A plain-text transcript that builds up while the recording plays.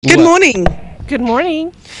Good morning. Good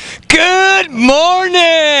morning. Good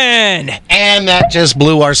morning! And that just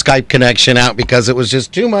blew our Skype connection out because it was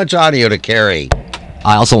just too much audio to carry.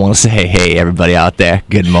 I also want to say, hey, everybody out there,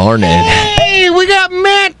 good morning. Hey, we got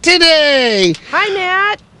Matt today. Hi,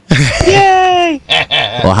 Matt. Yay!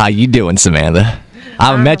 Well, how you doing, Samantha? I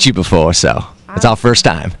haven't met you before, so it's our first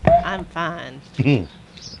time. I'm fine.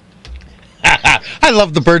 I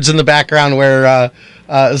love the birds in the background where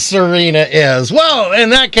Serena is. Well, in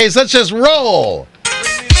that case, let's just roll.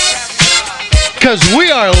 Because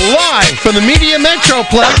we are live from the Media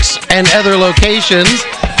Metroplex and other locations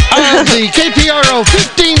of the KPRO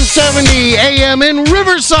 1570 AM in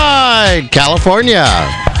Riverside, California.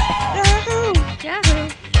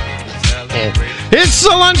 It's the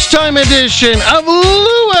lunchtime edition of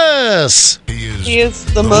Lewis. He is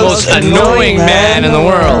the Most annoying man in the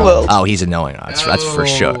world. Oh, he's annoying. That's for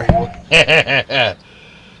sure.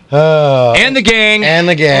 And the gang. And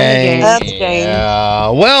the gang. And the gang. Yeah.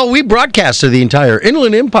 Well, we broadcast to the entire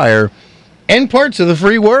Inland Empire and parts of the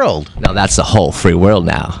free world. No, that's the whole free world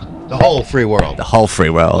now. The whole free world. The whole free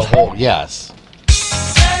world. Yes.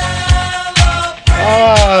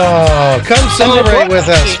 Oh, come celebrate with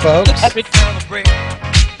us, folks.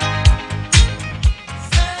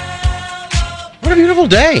 What a beautiful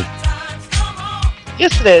day.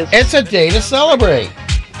 Yes, it is. It's a day to celebrate.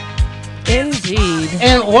 Indeed.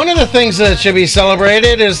 And one of the things that should be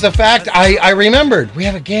celebrated is the fact I remembered. We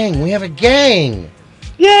have a gang. We have a gang.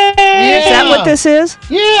 Yay! Yeah. Is that what this is?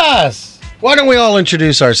 Yes. Why don't we all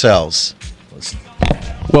introduce ourselves?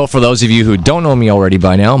 Well, for those of you who don't know me already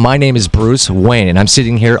by now, my name is Bruce Wayne, and I'm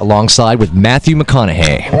sitting here alongside with Matthew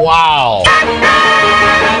McConaughey. Wow.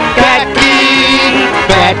 Becky.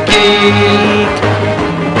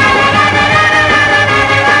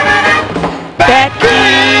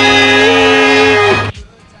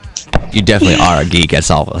 You definitely are a geek,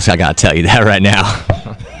 that's all. I gotta tell you that right now.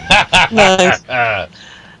 Nice.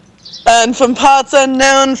 And from parts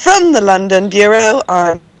unknown from the London Bureau,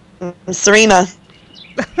 I'm Serena.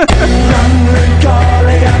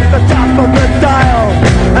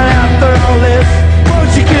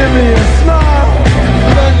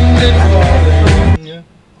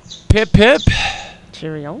 Pip, pip.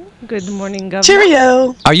 Cheerio. Good morning, Governor.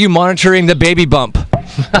 Cheerio. Are you monitoring the baby bump?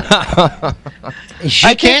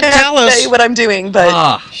 She can't tell us. Say what I'm doing,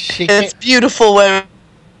 but She it's can't. beautiful where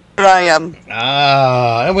I am.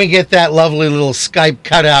 And we get that lovely little Skype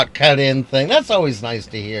cut in thing. That's always nice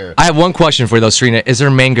to hear. I have one question for you, though, Serena. Is there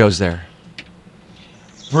mangoes there?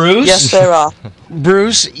 Bruce? Yes, there are.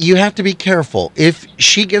 Bruce, you have to be careful. If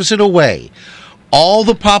she gives it away, all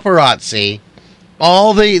the paparazzi,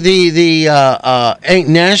 all the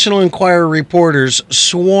National Enquirer reporters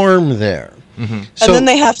swarm there. Mm-hmm. So, And then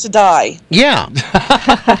they have to die. yeah.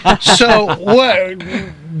 So what?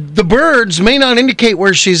 The birds may not indicate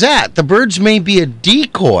where she's at. The birds may be a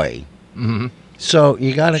decoy. Mm-hmm. So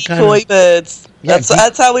you got to kind Toy of. birds. Yeah,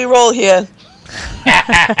 That's how we roll here.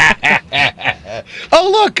 Oh,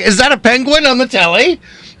 look, is that a penguin on the telly?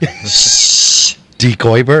 Shh.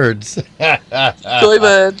 Decoy birds. Toy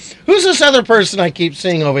birds. Who's this other person I keep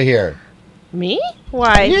seeing over here? Me?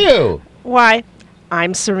 Why? You. Why?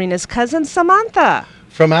 I'm Serena's cousin, Samantha.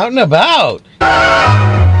 From out and about.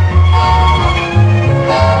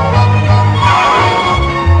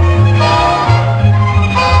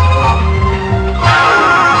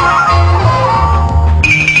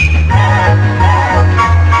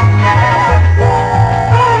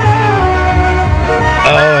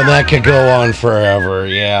 Oh, and that could go on forever.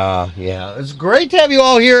 Yeah. It's great to have you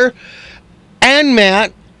all here. And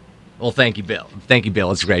Matt. Well, thank you, Bill. Thank you, Bill.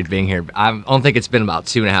 It's great being here. I don't think it's been about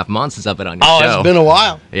 2.5 months since I've been on your show. It's been a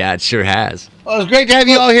while. Yeah, it sure has. Well, it's great to have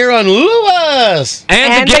you all here on Lewis.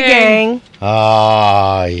 And the gang.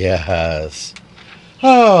 Ah, yes.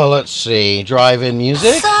 Oh, let's see. Drive-in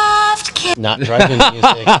music? Not drive-in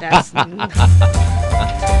music. That's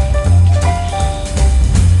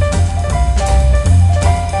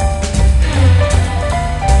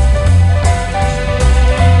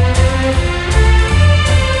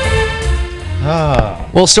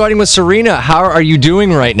Well, starting with Serena, how are you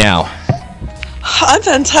doing right now? I'm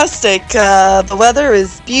fantastic. The weather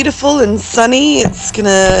is beautiful and sunny. It's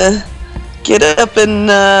gonna get up in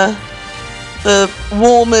the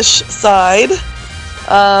warmish side.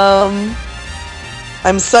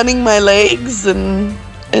 I'm sunning my legs and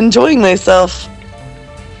enjoying myself.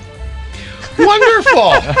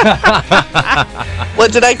 Wonderful.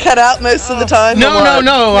 What, did I cut out most of the time?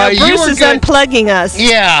 No. You Bruce were is good. unplugging us.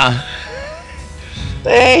 Yeah.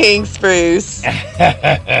 Thanks, Bruce.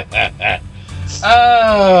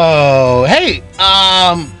 Oh, hey,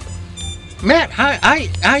 Matt,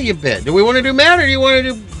 how you been? Do we want to do Matt, or do you want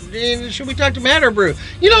to do? Should we talk to Matt or Brew?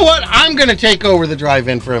 You know what? I'm going to take over the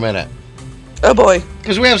drive-in for a minute. Oh boy.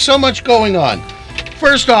 Because we have so much going on.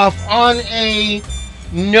 First off, on a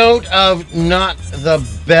note of not the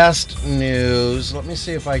best news, let me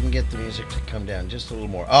see if I can get the music to come down just a little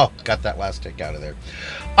more. Oh, got that last tick out of there.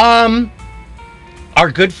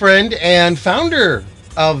 Our good friend and founder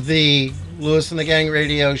of the Lewis and the Gang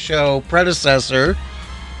radio show predecessor,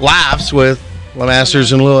 Laughs with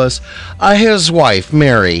Lemasters and Lewis, his wife,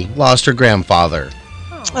 Mary, lost her grandfather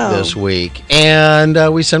this week.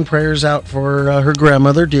 And we send prayers out for her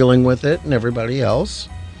grandmother dealing with it and everybody else.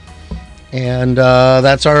 And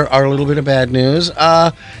that's our little bit of bad news.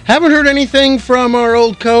 Haven't heard anything from our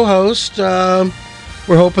old co-host. We're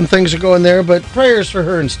hoping things are going there, but prayers for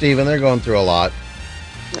her and Steven. They're going through a lot.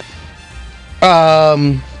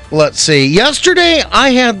 Let's see. Yesterday, I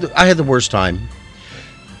had the worst time.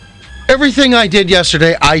 Everything I did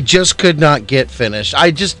yesterday, I just could not get finished.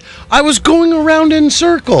 I was going around in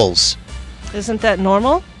circles. Isn't that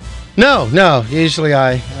normal? No. Usually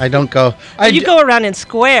I don't go. You go around in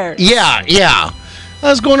squares. Yeah. I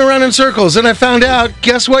was going around in circles, and I found out,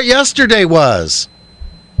 guess what yesterday was?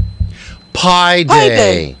 Pi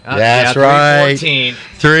Day. That's right.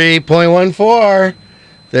 3.14.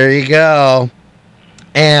 There you go.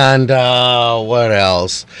 And what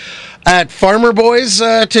else? At Farmer Boys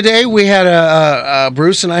today, we had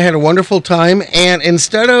Bruce and I had a wonderful time. And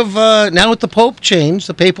instead of, now with the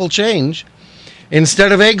papal change,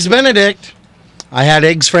 instead of Eggs Benedict, I had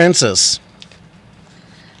Eggs Francis.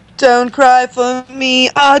 Don't cry for me,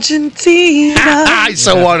 Argentina. I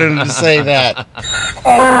so wanted him to say that.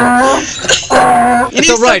 You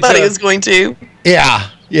knew somebody was going to. Yeah.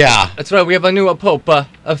 That's right. We have a new Pope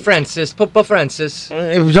Francis. Pope Francis.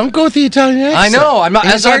 Don't go with the Italian accent. I know. I'm not.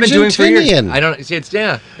 He's That's what I've been doing for years. Argentinian. I don't. See, it's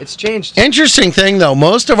changed. Interesting thing, though.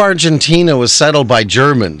 Most of Argentina was settled by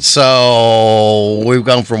Germans, so we've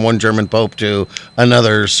gone from one German pope to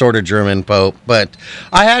another sort of German pope. But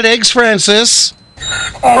I had Eggs Francis.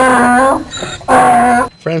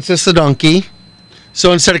 Francis the donkey.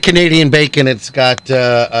 So instead of Canadian bacon, it's got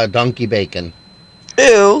donkey bacon.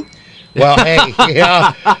 Ew. Well, hey,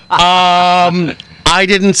 yeah. I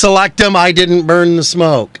didn't select them. I didn't burn the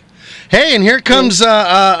smoke. Hey, and here comes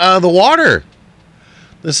the water.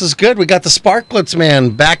 This is good. We got the Sparklets man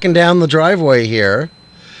backing down the driveway here.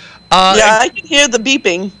 I can hear the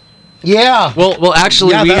beeping. Yeah. Well,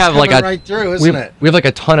 actually, we have like right through, isn't it? We have like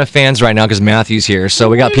a ton of fans right now because Matthew's here. So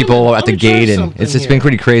we got people at the gate, and it's been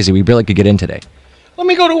pretty crazy. We barely could get in today. Let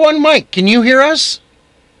me go to one mic. Can you hear us?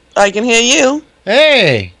 I can hear you.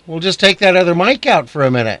 Hey, we'll just take that other mic out for a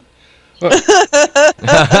minute. But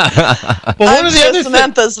I'm sure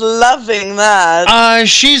Samantha's loving that.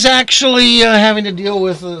 She's actually having to deal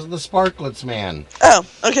with the Sparklets man. Oh,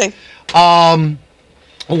 okay.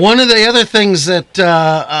 One of the other things that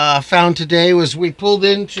found today was we pulled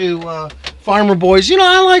into Farmer Boys. You know,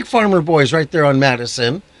 I like Farmer Boys right there on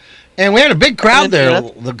Madison. And we had a big crowd there.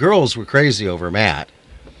 The girls were crazy over Matt.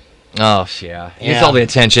 Oh, yeah. He gets all the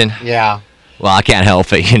attention. Yeah. Well, I can't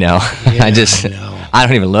help it, you know. Yeah, I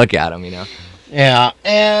don't even look at him, you know. Yeah.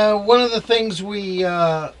 And one of the things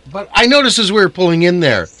but I noticed as we were pulling in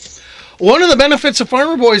there, one of the benefits of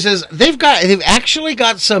Farmer Boys is they've actually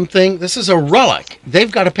got something. This is a relic.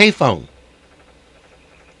 They've got a payphone.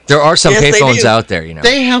 There are some payphones out there, you know.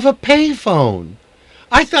 They have a payphone.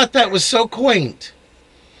 I thought that was so quaint.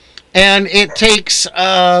 And it takes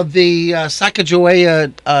the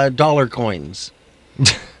Sacagawea dollar coins.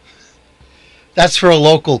 That's for a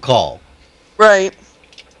local call. Right.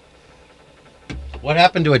 What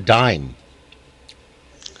happened to a dime?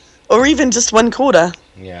 Or even just 1 quarter.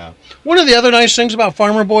 Yeah. One of the other nice things about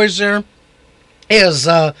Farmer Boys there is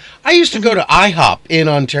I used to go to IHOP in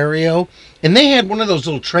Ontario, and they had one of those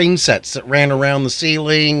little train sets that ran around the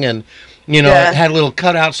ceiling, and it had little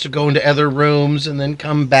cutouts to go into other rooms and then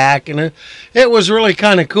come back, and it was really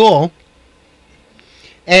kind of cool.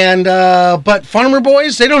 And but Farmer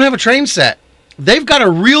Boys, they don't have a train set. They've got a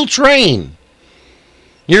real train.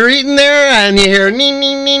 You're eating there, and you hear nee,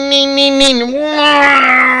 nee, nee, nee, nee,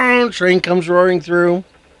 nee. Train comes roaring through.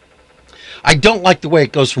 I don't like the way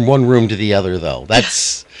it goes from one room to the other, though.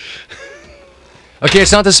 That's okay.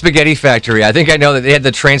 It's not the Spaghetti Factory. I think I know that they had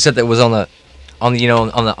the train set that was on the top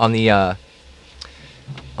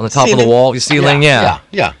of the wall, the ceiling. Yeah.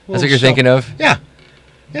 That's what you're thinking of. Yeah.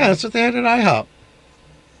 That's what they had at IHOP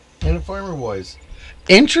and at Farmer Boys.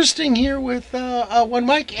 Interesting here with one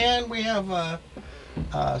mic, and we have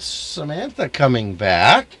Samantha coming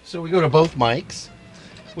back, so we go to both mics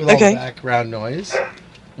with all the background noise.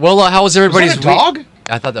 Well, how was everybody's dog?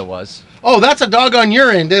 I thought that was. Oh, that's a dog on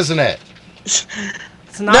your end, isn't it? It's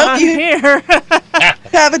not Nope, on you- here.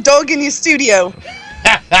 You have a dog in your studio.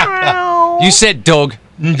 You said dog.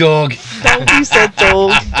 Dog. You said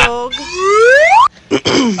dog. Dog.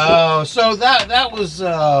 Oh, so that was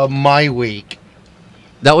my week.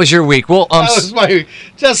 That was your week. Well, That was my week.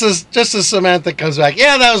 Just as Samantha comes back.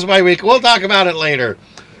 Yeah, that was my week. We'll talk about it later.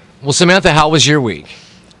 well, Samantha, how was your week?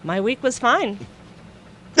 My week was fine.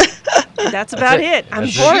 That's about it. I'm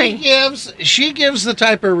That's it. boring. She gives the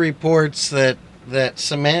type of reports that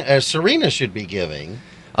Serena should be giving.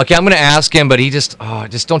 Okay, I'm going to ask him, but he just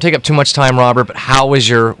don't take up too much time, Robert. But how was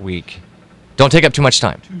your week? Don't take up too much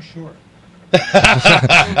time. Too short. Your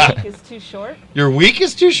week is too short. Your week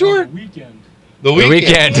is too short? The weekend. The The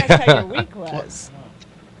weekend. That's how your week was.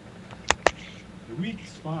 The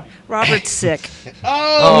week's fine. Robert's sick.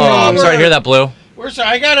 Oh, I'm sorry to hear that, Blue. We're sorry.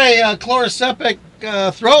 I got a chlorosepic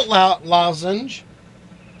throat lozenge.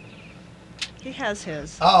 He has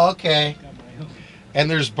his. Oh, okay. Got my own. And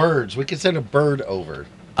there's birds. We could send a bird over.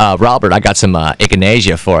 Robert, I got some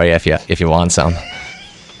echinacea for you if you want some.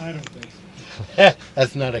 I don't think so.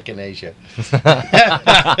 That's not echinacea.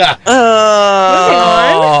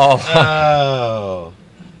 Oh. Oh.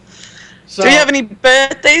 So, Do you have any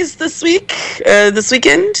birthdays this week? This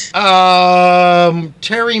weekend?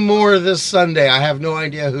 Terry Moore this Sunday. I have no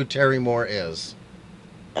idea who Terry Moore is.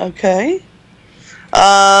 Okay.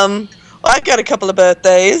 Well, I got a couple of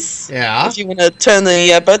birthdays. Yeah. If you want to turn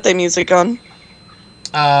the birthday music on.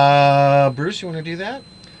 Bruce, you want to do that?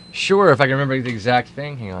 Sure, if I can remember the exact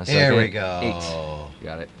thing. Hang on a second. There we go. 8.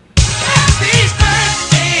 Got it.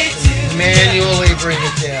 Manually bring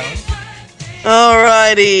it down.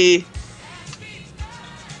 Alrighty.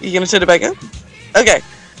 You gonna turn it back on? Okay.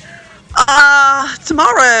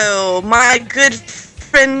 Tomorrow, my good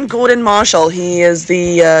friend Gordon Marshall, he is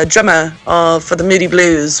the drummer for the Moody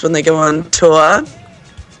Blues when they go on tour.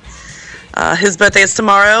 His birthday is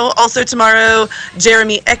tomorrow. Also tomorrow,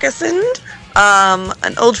 Jeremy Eckerson,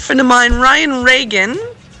 an old friend of mine, Ryan Reagan,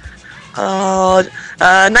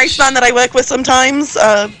 nice man that I work with sometimes,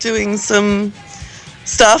 doing some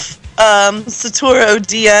stuff. Saturo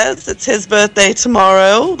Diaz, it's his birthday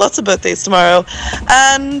tomorrow. Lots of birthdays tomorrow.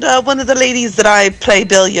 And one of the ladies that I play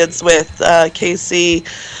billiards with, Casey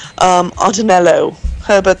Artinello.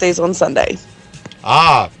 Her birthday's on Sunday.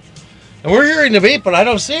 Ah. And we're hearing the beep, but I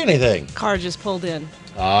don't see anything. Car just pulled in.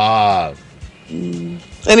 Ah.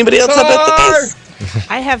 Anybody else have birthdays?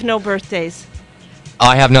 I have no birthdays.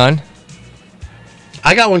 I have none.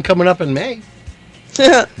 I got one coming up in May.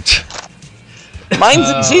 Mine's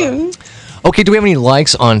in June. Okay, do we have any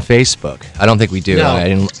likes on Facebook? I don't think we do. No. I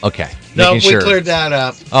didn't. Okay. No, we making sure. cleared that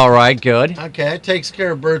up. All right, good. Okay, it takes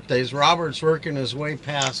care of birthdays. Robert's working his way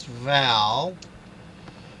past Val.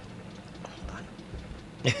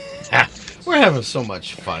 We're having so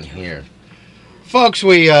much fun here. Folks,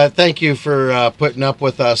 we thank you for putting up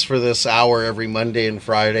with us for this hour every Monday and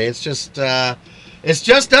Friday. It's just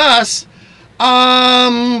us.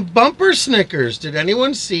 Bumper Snickers. Did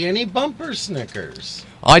anyone see any bumper Snickers?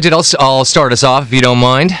 I did. I'll start us off if you don't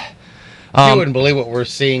mind. You wouldn't believe what we're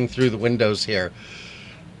seeing through the windows here.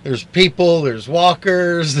 There's people, there's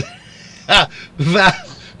walkers.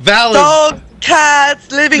 Val is... Dog,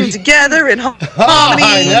 cats living together in harmony.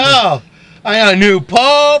 I know. I got a new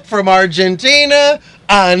Pope from Argentina.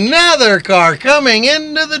 Another car coming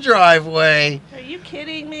into the driveway. Are you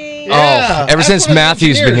kidding me? Yeah, ever that's since one of the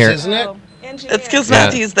Matthew's been here. engineers, Isn't it? Oh, engineer. It's because Yeah.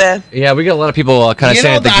 Matthew's there. Yeah, we got a lot of people kind of You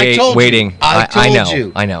standing know, at the I gate told you. waiting. I told know.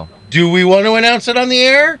 you. I know. Do we want to announce it on the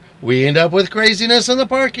air? We end up with craziness in the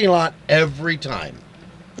parking lot every time.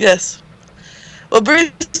 Yes. Well, Bruce,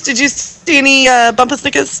 did you see any bumper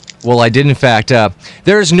stickers? Well, I did, in fact.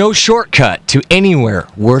 There is no shortcut to anywhere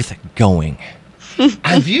worth going.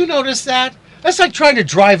 Have you noticed that? That's like trying to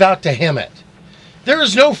drive out to Hemet. There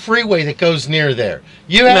is no freeway that goes near there.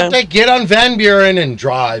 You have No. to get on Van Buren and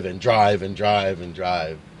drive and drive and drive and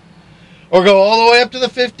drive. Or go all the way up to the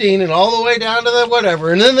 15 and all the way down to the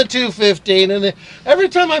whatever, and then the 215. And every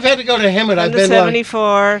time I've had to go to Hemet, I've And the been like,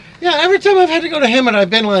 74. yeah, every time I've had to go to Hemet, I've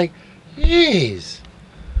been like, jeez.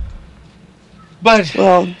 But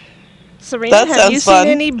Well, Serena, That have you sounds fun.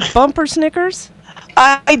 seen any bumper Snickers?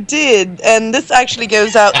 I did, and this actually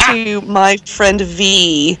goes out to my friend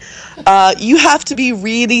V. You have to be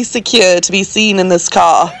really secure to be seen in this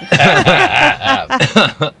car.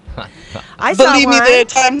 I saw Believe me, one. there are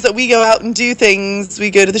times that we go out and do things. We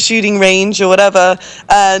go to the shooting range or whatever,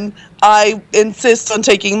 and I insist on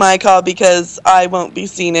taking my car because I won't be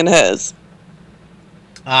seen in hers.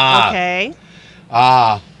 Okay.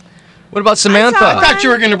 What about Samantha? saw I thought you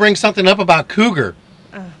were going to bring something up about Cougar.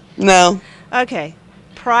 No. Okay.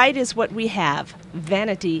 Pride is what we have.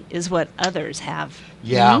 Vanity is what others have.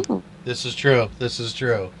 Yeah, this is true. This is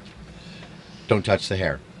true. Don't touch the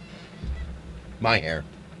hair. My hair.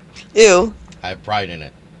 Ew. I have pride in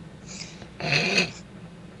it.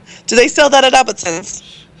 Do they sell that at Albertsons?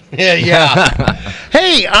 Yeah.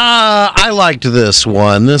 Hey, I liked this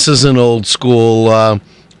one. This is an old school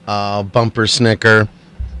bumper snicker.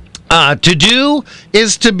 To do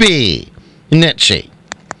is to be. Nietzsche.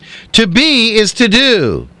 To be is to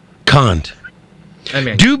do. Kant.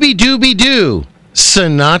 Doobie doobie doo.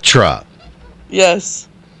 Sinatra. Yes.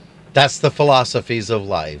 That's the philosophies of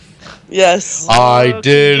life. Yes. I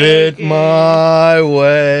did it my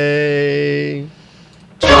way.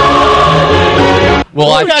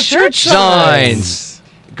 Well, We got church signs.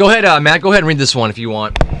 Go ahead, Matt. Go ahead and read this one if you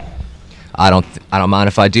want. I don't mind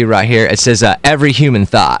if I do right here. It says, every human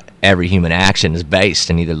thought, every human action is based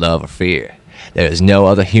in either love or fear. There is no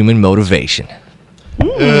other human motivation.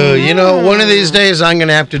 You know, one of these days I'm going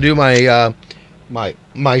to have to do my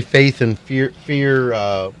my faith and fear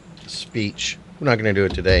speech. We're not going to do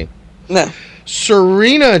it today. No.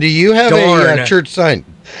 Serena, do you have Darn. a church sign?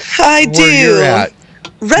 I Where do. you're at?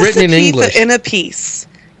 Written in Recipe English. for inner peace.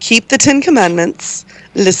 Keep the 10 Commandments,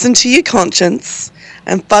 listen to your conscience,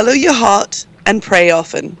 and follow your heart, and pray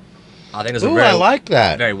often. I think those Ooh, are I like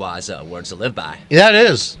that. very wise words to live by. That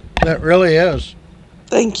is. That really is.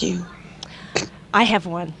 Thank you. I have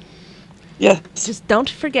one. Yes. Just don't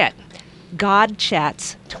forget, God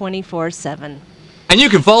chats 24/7. And you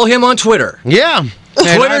can follow him on Twitter. Yeah.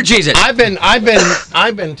 Twitter And Jesus. I've been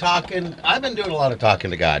talking. I've been doing a lot of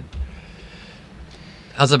talking to God.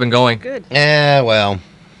 How's that been going? Good. Well.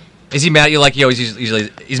 Is he mad at you like he always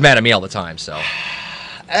usually? He's mad at me all the time. So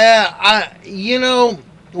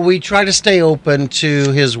We try to stay open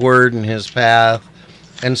to his word and his path.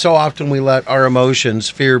 And so often we let our emotions,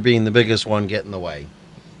 fear being the biggest one, get in the way.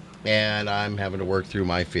 And I'm having to work through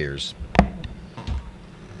my fears.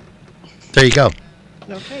 There you go.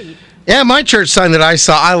 Okay. Yeah, my church sign that I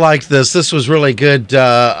saw, I liked this. This was really good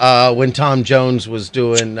when Tom Jones was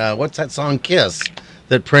doing, what's that song, Kiss,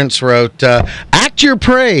 that Prince wrote. Act your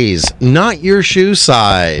praise, not your shoe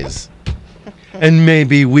size. And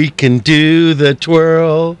maybe we can do the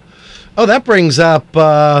twirl. Oh, that brings up...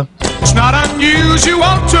 It's not unusual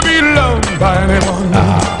to be loved by anyone.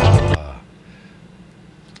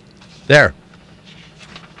 there.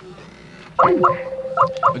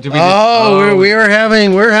 Did we We're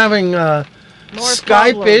having Skype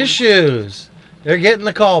problems. issues. They're getting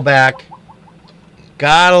the call back.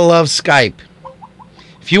 Gotta love Skype.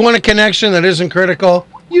 If you want a connection that isn't critical,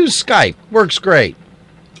 use Skype. Works great.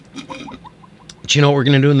 But you know what we're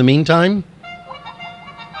gonna do in the meantime?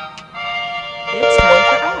 It's time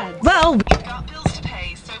for ads. Well, we've got bills to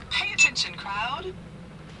pay, so pay attention, crowd.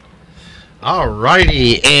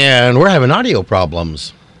 Alrighty, and we're having audio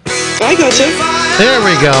problems. I got you. There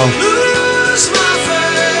we go.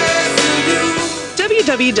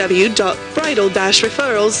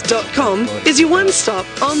 www.bridal-referrals.com is your one-stop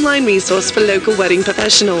online resource for local wedding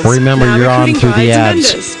professionals. Remember, now you're on recruiting through the brides and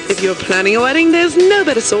ads. vendors. If you're planning a wedding, there's no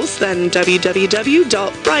better source than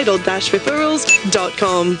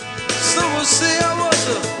www.bridal-referrals.com. Someone say I was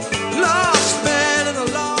a lost man in a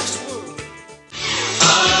lost world.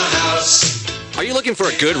 Are you looking for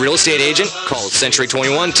a good real estate agent? Call Century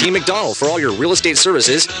 21 T. McDonald for all your real estate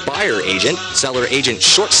services, buyer agent, seller agent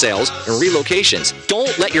short sales, and relocations.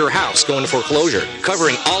 Don't let your house go into foreclosure.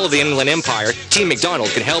 Covering all of the Inland Empire, T. McDonald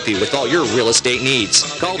can help you with all your real estate needs.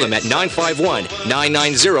 Call them at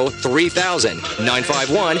 951-990-3000,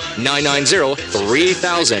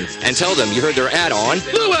 951-990-3000, and tell them you heard their ad on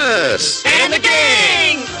Lewis! And the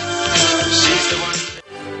Gang!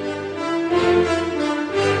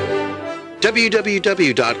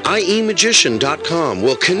 www.iemagician.com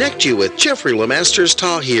will connect you with Jeffrey Lemasters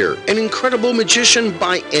Tahir, an incredible magician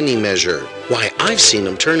by any measure. Why, I've seen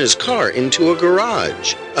him turn his car into a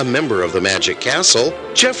garage. A member of the Magic Castle,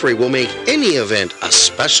 Jeffrey will make any event a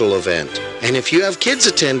special event. And if you have kids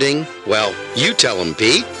attending, well, you tell them,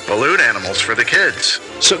 Pete. Balloon animals for the kids.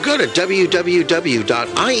 So go to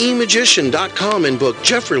www.iemagician.com and book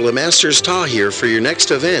Jeffrey Lemasters Tahir for your next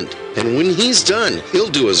event. And when he's done, he'll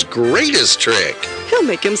do his greatest trick. He'll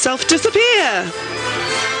make himself disappear.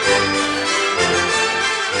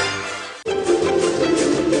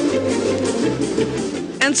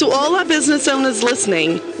 And to all our business owners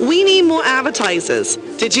listening, we need more advertisers.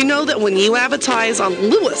 Did you know that when you advertise on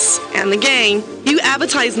Lewis and the Gang, you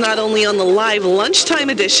advertise not only on the live lunchtime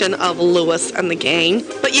edition of Lewis and the Gang,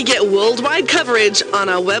 but you get worldwide coverage on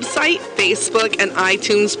our website, Facebook, and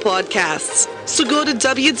iTunes podcasts. So go to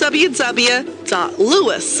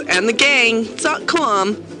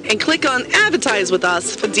www.lewisandthegang.com and click on Advertise with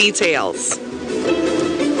Us for details.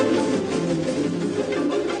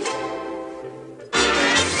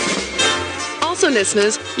 Also,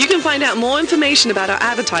 listeners, you can find out more information about our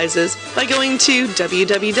advertisers by going to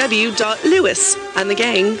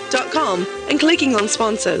www.lewisandthegang.com and clicking on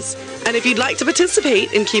Sponsors. And if you'd like to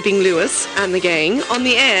participate in keeping Lewis and the Gang on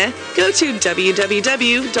the air, go to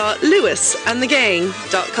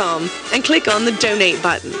www.lewisandthegang.com and click on the Donate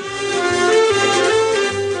button.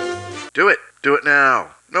 Do it. Do it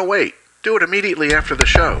now. No, wait. Do it immediately after the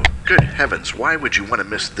show. Good heavens, why would you want to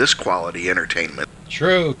miss this quality entertainment?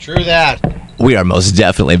 True that. We are most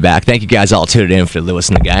definitely back. Thank you guys all tuning in for Lewis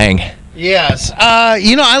and the Gang. Yes.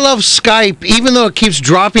 I love Skype. Even though it keeps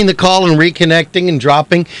dropping the call and reconnecting and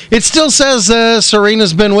dropping, it still says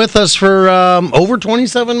Serena's been with us for over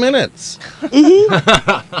 27 minutes.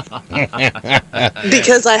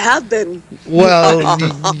 Because I have been. Well, On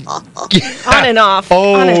and off.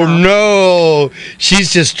 Oh, on and off. no.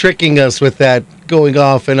 She's just tricking us with that going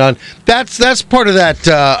off and on. That's part of that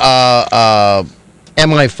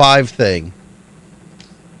MI5 thing.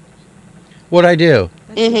 What'd I do?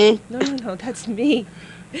 No, that's me.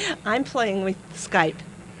 I'm playing with Skype.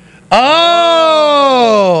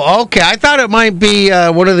 Oh, okay. I thought it might be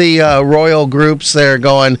one of the royal groups there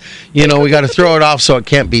going, we got to throw it off so it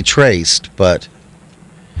can't be traced. But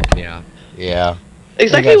Yeah.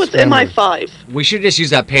 Exactly what's MI5? We should just use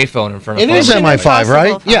that payphone in front of it is Mission MI5, right?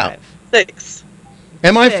 Impossible Yeah. 5. 6.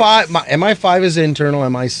 MI5, MI5 is internal,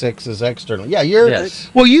 MI6 is external. Yeah, Yes.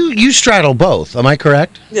 Well, you straddle both. Am I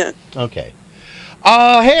correct? Yeah. Okay.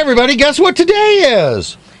 Hey everybody, guess what today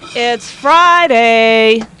is? It's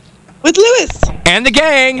Friday. With Lewis. And the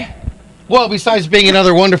Gang. Well, besides being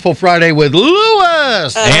another wonderful Friday with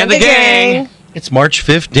Lewis, And the Gang. it's March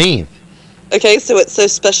 15th. Okay, so what's so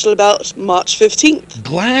special about March 15th?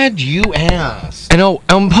 Glad you asked.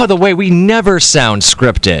 And by the way, we never sound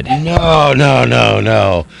scripted.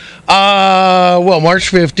 No. Well,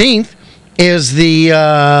 March 15th is the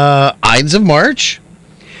Ides of March,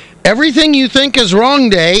 Everything You Think Is Wrong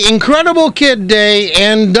Day, Incredible Kid Day,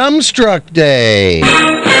 and Dumbstruck Day.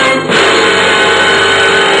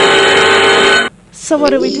 So what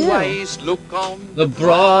do we do? Look on the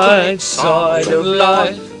bright side of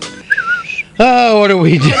life. Oh, what do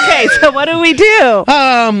we do? Okay, so what do we do?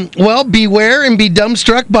 Well, beware and be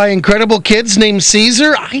dumbstruck by incredible kids named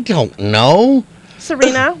Caesar. I don't know.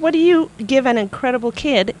 Serena, what do you give an incredible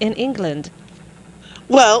kid in England?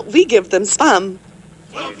 Well, we give them spam.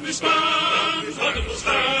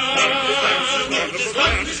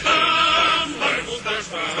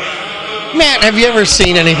 Matt, have you ever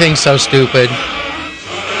seen anything so stupid?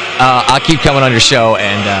 I keep coming on your show,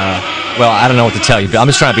 and, I don't know what to tell you, but I'm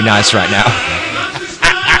just trying to be nice right now.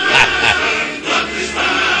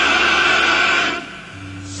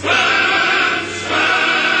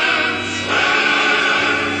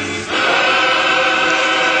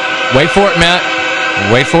 Wait for it,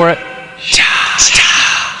 Matt. Wait for it.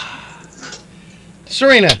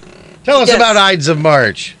 Serena, tell us Yes. about Ides of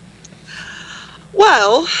March.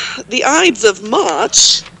 Well, the Ides of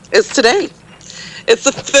March is today. It's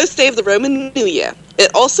the first day of the Roman New Year. It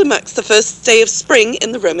also marks the first day of spring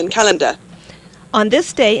in the Roman calendar. On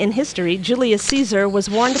this day in history, Julius Caesar was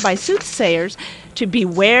warned by soothsayers to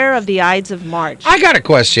beware of the Ides of March. I got a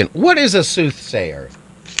question. What is a soothsayer?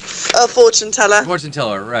 A fortune teller. Fortune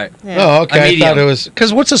teller, right. Yeah. Oh, okay. A I medium. thought it was...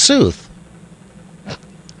 Because what's a sooth?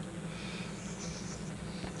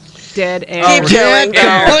 Dead air. Keep going,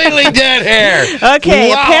 girl. Completely dead hair. Okay,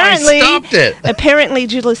 Wow, apparently, I stopped it. apparently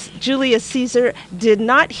Julius Caesar did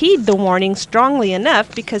not heed the warning strongly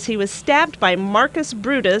enough because he was stabbed by Marcus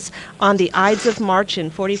Brutus on the Ides of March in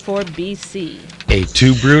 44 BC.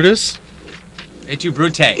 A2 Brutus? Et tu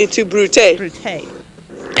brute. Et tu brute. Brute.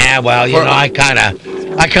 Yeah, well, I kind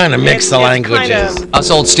of mix the It's languages. kind Us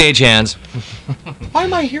old stagehands. Why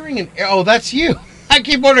am I hearing an... Oh, that's you. I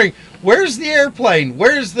keep wondering, where's the airplane?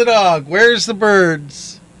 Where's the dog? Where's the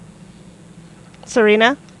birds?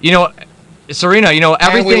 Serena? Serena,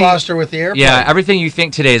 everything... And we lost her with the airplane. Yeah, everything you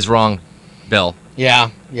think today is wrong, Bill. Yeah.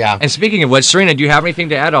 And speaking of which, Serena, do you have anything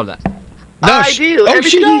to add on that? No, I do. Oh, she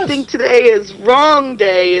Everything you does. think today is wrong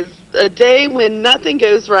day is a day when nothing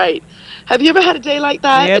goes right. Have you ever had a day like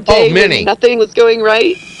that? Yep. A day Oh, many. when nothing was going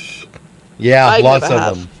right? Yeah, I lots never of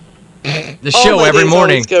have. them. The All show my every days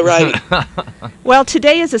morning. always go right. Well,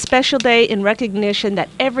 today is a special day in recognition that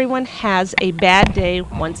everyone has a bad day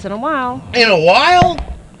once in a while. In a while?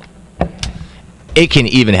 It can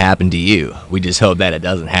even happen to you. We just hope that it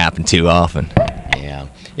doesn't happen too often. Yeah.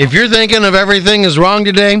 If you're thinking of everything is wrong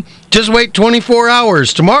today, just wait 24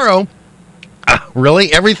 hours. Tomorrow,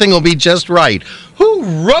 really, everything will be just right.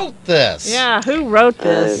 Who wrote this? Yeah, who wrote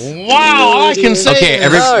this? Wow, I can say Okay,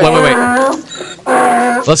 wait.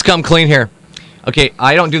 Let's come clean here. Okay,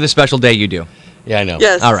 I don't do the special day, you do. Yeah, I know.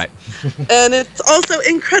 Yes. All right. And it's also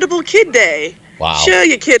Incredible Kid Day. Wow. Sure,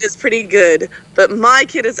 your kid is pretty good, but my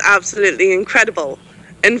kid is absolutely incredible.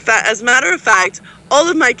 In fact, as a matter of fact, all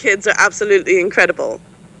of my kids are absolutely incredible.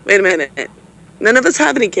 Wait a minute. None of us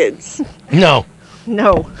have any kids. No.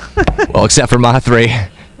 No. Well, except for my 3.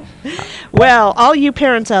 Well, all you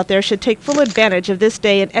parents out there should take full advantage of this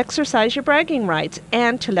day and exercise your bragging rights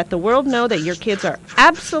and to let the world know that your kids are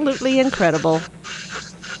absolutely incredible.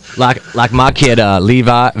 Like my kid,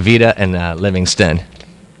 Levi, Vita, and Livingston.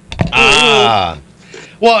 Well,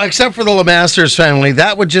 except for the LeMasters family,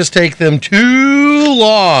 that would just take them too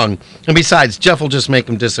long. And besides, Jeff will just make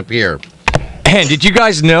them disappear. And did you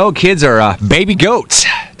guys know kids are baby goats?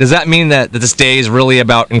 Does that mean that this day is really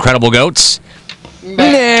about incredible goats?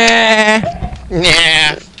 Nah.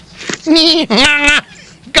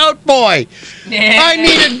 Goat boy. I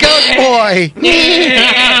needed goat boy.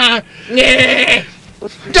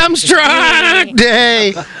 Dumbstruck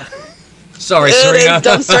day. Sorry, It Serena. is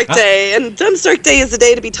Dumbstruck Day, and Dumbstruck Day is a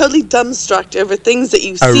day to be totally dumbstruck over things that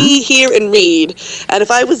you see, hear, and read. And if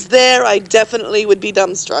I was there, I definitely would be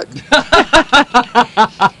dumbstruck.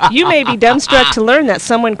 You may be dumbstruck to learn that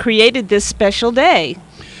someone created this special day.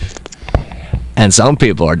 And some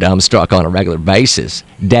people are dumbstruck on a regular basis,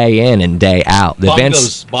 day in and day out. The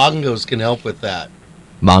Bongos can help with that.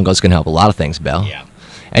 Bongos can help a lot of things, Belle. Yeah.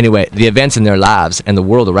 Anyway, the events in their lives and the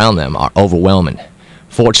world around them are overwhelming.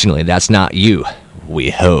 Fortunately, that's not you. We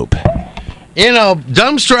hope. You know,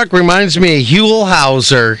 dumbstruck reminds me of Huell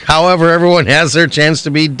Hauser. However, everyone has their chance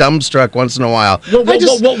to be dumbstruck once in a while.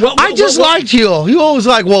 I just liked Huell. Huell was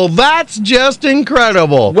like, well, that's just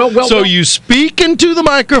incredible. So you speak into the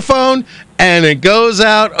microphone, and it goes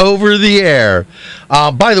out over the air.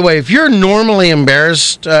 By the way, if you're normally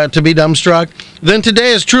embarrassed to be dumbstruck, then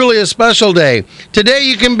today is truly a special day. Today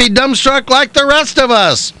you can be dumbstruck like the rest of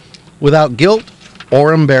us, without guilt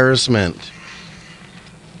or embarrassment.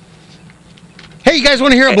 Hey, you guys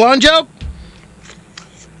want to hear a blonde joke?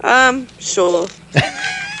 Sure.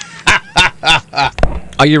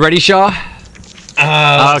 Are you ready, Shaw?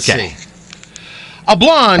 Let's see. A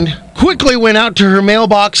blonde quickly went out to her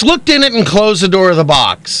mailbox, looked in it, and closed the door of the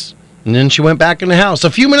box. And then she went back in the house. A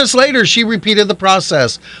few minutes later, she repeated the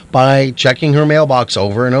process by checking her mailbox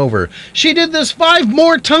over and over. She did this 5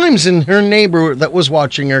 more times, and her neighbor that was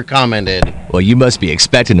watching her commented, Well, you must be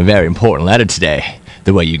expecting a very important letter today,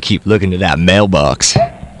 the way you keep looking at that mailbox.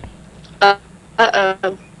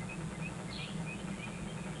 Uh-oh.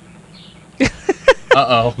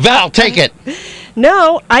 Uh-oh. Val, take it.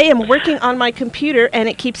 No, I am working on my computer and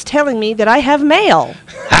it keeps telling me that I have mail.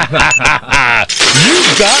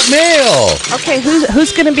 You've got mail. Okay,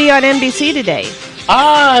 who's going to be on NBC today?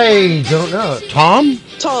 I don't know. Tom.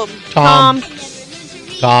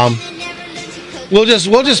 We'll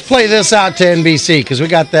just play this out to NBC because we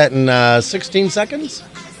got that in 16 seconds.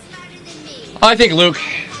 I think Luke.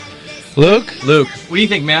 Luke. What do you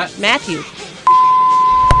think, Matt? Matthew.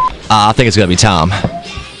 I think it's going to be Tom.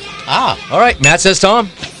 All right, Matt says Tom.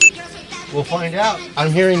 We'll find out.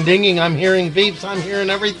 I'm hearing dinging. I'm hearing beeps. I'm hearing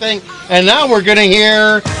everything. And now we're going to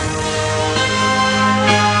hear...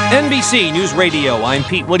 NBC News Radio, I'm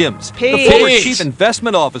Pete Williams. Pete. The former chief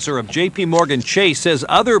investment officer of J.P. Morgan Chase says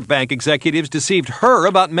other bank executives deceived her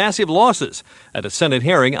about massive losses. At a Senate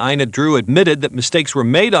hearing, Ina Drew admitted that mistakes were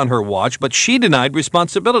made on her watch, but she denied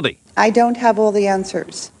responsibility. I don't have all the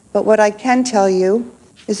answers, but what I can tell you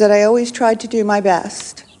is that I always tried to do my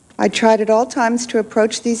best. I tried at all times to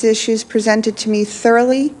approach these issues presented to me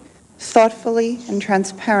thoroughly, thoughtfully, and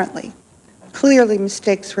transparently. Clearly,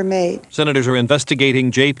 mistakes were made. Senators are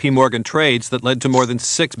investigating J.P. Morgan trades that led to more than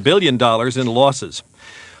 $6 billion in losses.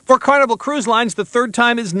 For Carnival Cruise Lines, the third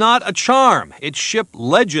time is not a charm. Its ship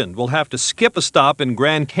Legend will have to skip a stop in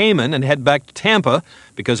Grand Cayman and head back to Tampa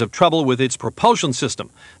because of trouble with its propulsion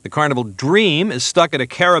system. The Carnival Dream is stuck at a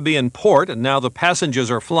Caribbean port, and now the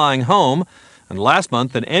passengers are flying home. And last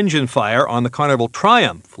month, an engine fire on the Carnival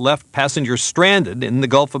Triumph left passengers stranded in the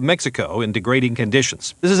Gulf of Mexico in degrading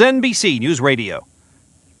conditions. This is NBC News Radio.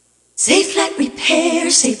 Safe Light Repair,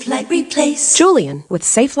 Safe Light Replace. Julian with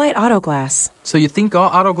Safe Light Auto Glass. So you think all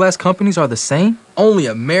auto glass companies are the same? Only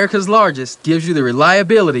America's largest gives you the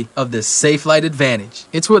reliability of the Safe Light Advantage.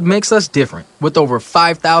 It's what makes us different, with over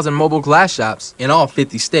 5,000 mobile glass shops in all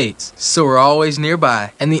 50 states. So we're always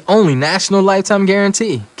nearby, and the only national lifetime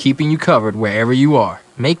guarantee, keeping you covered wherever you are.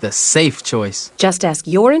 Make the safe choice. Just ask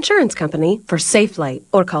your insurance company for SafeLight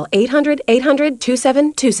or call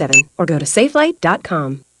 800-800-2727 or go to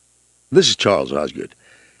safelight.com. This is Charles Osgood.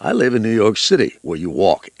 I live in New York City, where you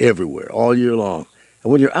walk everywhere all year long.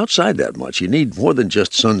 And when you're outside that much, you need more than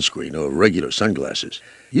just sunscreen or regular sunglasses.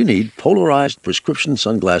 You need polarized prescription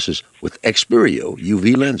sunglasses with Experio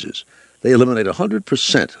UV lenses. They eliminate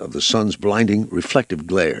 100% of the sun's blinding reflective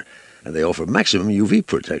glare, and they offer maximum UV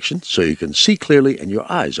protection so you can see clearly and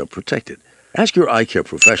your eyes are protected. Ask your eye care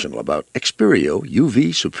professional about Experio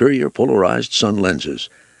UV Superior Polarized Sun Lenses.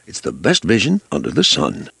 It's the best vision under the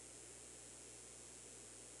sun.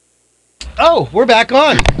 Oh, we're back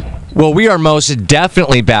on. Well, we are most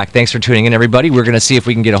definitely back. Thanks for tuning in, everybody. We're going to see if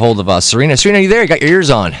we can get a hold of Serena. Serena, are you there? You got your ears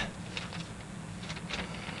on.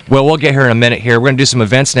 Well, we'll get her in a minute here. We're going to do some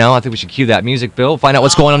events now. I think we should cue that music, Bill. Find out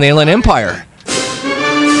what's going on in the Inland Empire.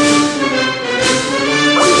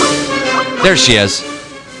 There she is.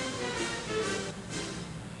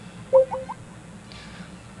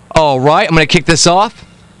 All right, I'm going to kick this off.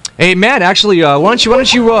 Hey, Matt, actually, why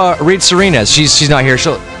don't you read Serena's? She's not here.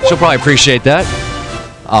 She'll probably appreciate that.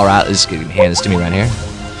 All right, let's hand this to me right here.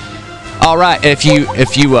 All right, if you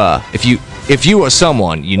are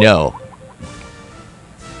someone you know.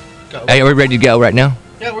 Go. Hey, are we ready to go right now?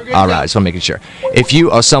 Yeah, we're good. All right, so I'm making sure. If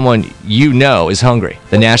you are someone you know is hungry,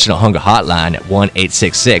 the National Hunger Hotline at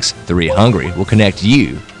 1-866-3-HUNGRY will connect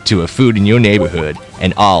you to a food in your neighborhood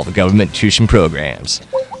and all the government tuition programs.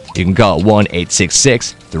 You can call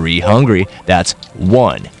 1-866-3-HUNGRY. That's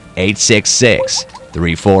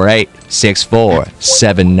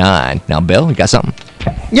 1-866-348-6479. Now, Bill, you got something?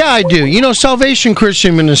 Yeah, I do. You know, Salvation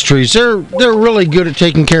Christian Ministries, they're really good at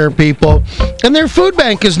taking care of people. And their food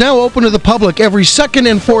bank is now open to the public every second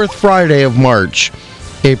and fourth Friday of March.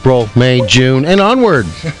 April, May, June, and onward.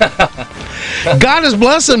 God has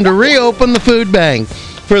blessed them to reopen the food bank.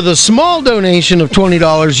 For the small donation of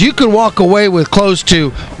 $20, you can walk away with close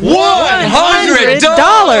to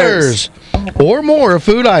 $100 or more of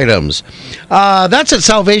food items. That's at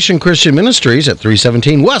Salvation Christian Ministries at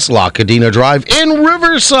 317 West La Cadena Drive in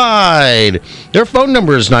Riverside. Their phone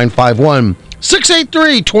number is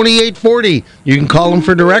 951-683-2840. You can call them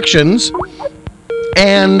for directions.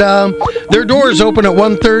 And their doors open at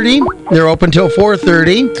 1:30. They're open till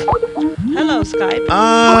 4:30. Hello, Skype.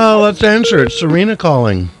 Let's answer it. Serena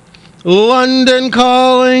calling. London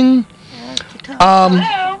calling.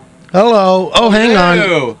 Hello. Oh, hang on.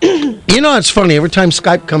 You know, it's funny. Every time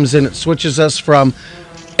Skype comes in, it switches us from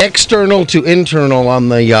external to internal on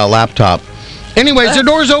the laptop. Anyways, their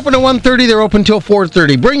doors open at 1:30. They're open till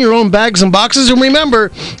 4:30. Bring your own bags and boxes. And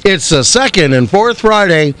remember, it's the second and fourth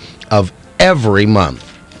Friday of every month.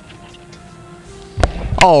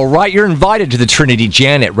 All right, you're invited to the Trinity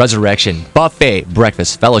Janet Resurrection Buffet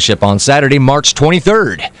Breakfast Fellowship on Saturday, March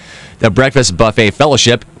 23rd. The Breakfast Buffet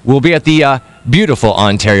Fellowship will be at the beautiful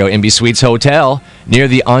Ontario MB Suites Hotel near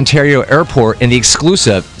the Ontario Airport in the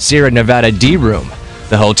exclusive Sierra Nevada D Room.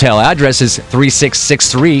 The hotel address is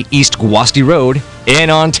 3663 East Guasti Road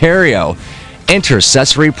in Ontario.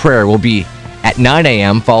 Intercessory prayer will be at 9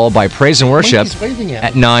 a.m. followed by praise and worship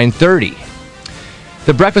at 9:30.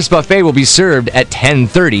 The breakfast buffet will be served at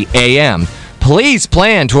 10:30 a.m. Please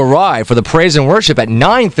plan to arrive for the praise and worship at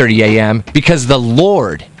 9:30 a.m. because the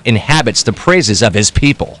Lord inhabits the praises of his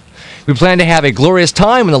people. We plan to have a glorious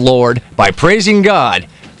time in the Lord by praising God,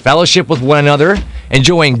 fellowship with one another,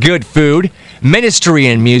 enjoying good food, ministry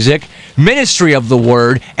and music, ministry of the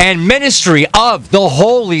Word, and ministry of the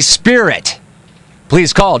Holy Spirit.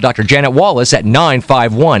 Please call Dr. Janet Wallace at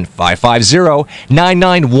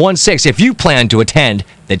 951-550-9916 if you plan to attend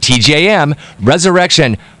the TJM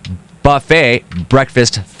Resurrection Buffet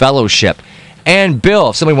Breakfast Fellowship. And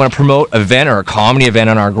Bill, if somebody want to promote an event or a comedy event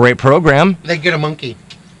on our great program, they get a monkey.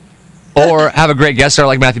 Or have a great guest star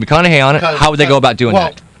like Matthew McConaughey on it, how would they go about doing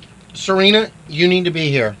that? Serena, you need to be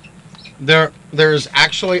here. There's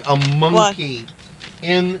actually a monkey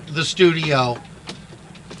in the studio.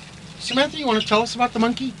 Samantha, you want to tell us about the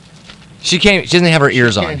monkey? She doesn't have her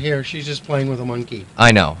ears on. She can't hear. She's just playing with a monkey.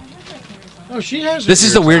 I know. Oh, she has. This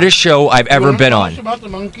is the weirdest show I've ever been on. Tell us about the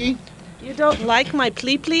monkey? You don't like my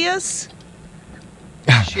Pleplius?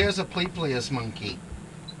 She has a Pleplius monkey.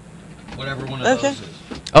 Whatever one of those is.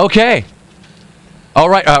 Okay. All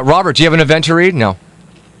right, Robert, do you have an event to read? No.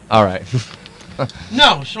 All right.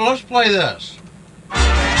 No, so let's play this.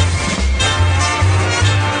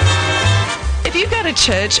 If you've got a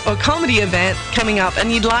church or comedy event coming up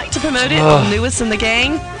and you'd like to promote it on Lewis and the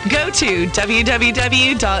Gang, go to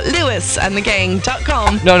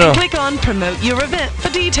www.lewisandthegang.com and click on Promote Your Event for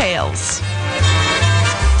details.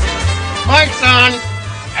 Mike's on.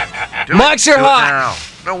 Mics are hot.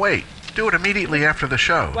 No, wait. Do it immediately after the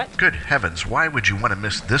show. What? Good heavens, why would you want to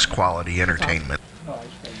miss this quality entertainment?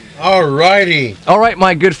 All righty. All right,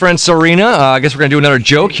 my good friend Serena. I guess we're going to do another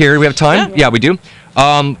joke here. Do we have time? Yeah, we do.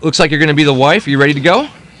 Looks like you're going to be the wife. Are you ready to go?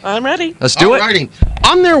 I'm ready. Let's do it. Alrighty.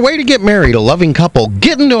 On their way to get married, a loving couple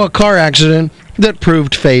get into a car accident that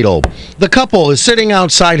proved fatal. The couple is sitting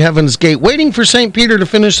outside Heaven's Gate waiting for St. Peter to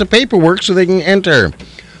finish the paperwork so they can enter.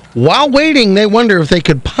 While waiting, they wonder if they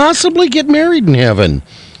could possibly get married in heaven.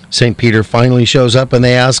 St. Peter finally shows up and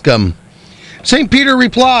they ask him. St. Peter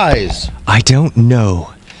replies, I don't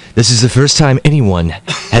know. This is the first time anyone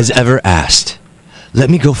has ever asked. Let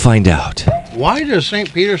me go find out. Why does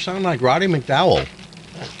St. Peter sound like Roddy McDowell?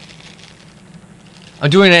 I'm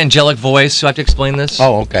doing an angelic voice, so I have to explain this?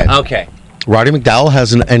 Oh, okay. Okay. Roddy McDowell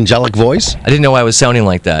has an angelic voice? I didn't know I was sounding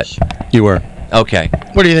like that. You were. Okay.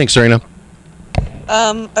 What do you think, Serena?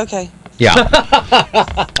 Okay. Yeah.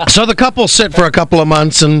 So the couple sit for a couple of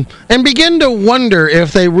months and begin to wonder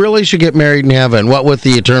if they really should get married in heaven, what with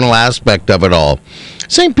the eternal aspect of it all.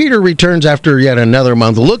 St. Peter returns after yet another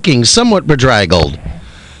month looking somewhat bedraggled.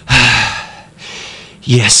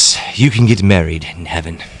 Yes, you can get married in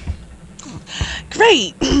heaven.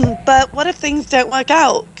 Great. But what if things don't work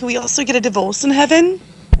out? Can we also get a divorce in heaven?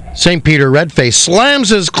 St. Peter, red-faced, slams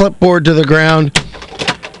his clipboard to the ground.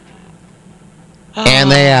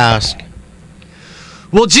 And they ask,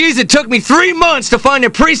 Well, geez, it took me 3 months to find a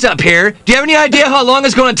priest up here. Do you have any idea how long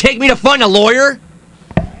it's going to take me to find a lawyer?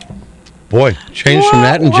 Boy, change from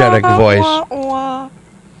that angelic voice.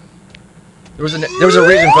 There was a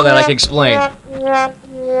reason for that I can explain.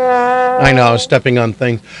 I know, stepping on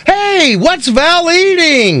things. Hey, what's Val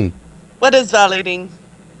eating? What is Val eating?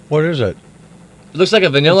 What is it? It looks like a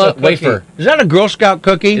vanilla wafer. Is that a Girl Scout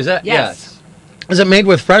cookie? Is that? Yes. Is it made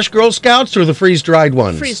with fresh Girl Scouts or the freeze-dried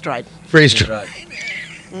ones? Freeze-dried. Freeze-dried.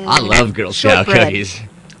 I love Girl Scout cookies.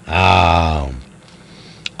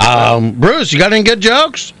 Bruce, you got any good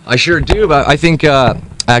jokes? I sure do, but I think,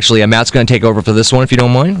 actually, Matt's going to take over for this one if you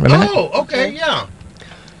don't mind. Remember? Oh, okay, yeah.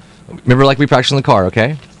 Remember, like we practiced in the car,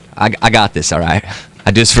 okay? I got this, all right?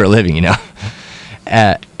 I do this for a living, you know?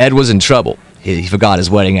 Ed was in trouble. He forgot his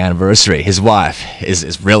wedding anniversary. His wife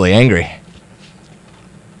is really angry.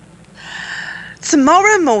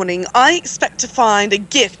 Tomorrow morning, I expect to find a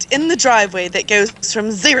gift in the driveway that goes from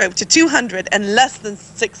 0 to 200 in less than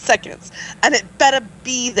 6 seconds. And it better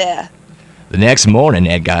be there. The next morning,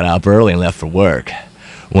 Ed got up early and left for work.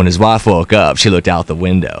 When his wife woke up, she looked out the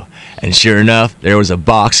window. And sure enough, there was a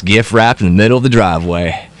box gift wrapped in the middle of the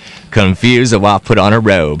driveway. Confused, the wife put on her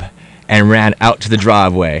robe and ran out to the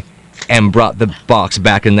driveway and brought the box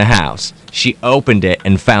back in the house. She opened it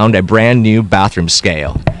and found a brand new bathroom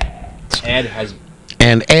scale. Ed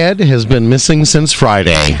has been missing since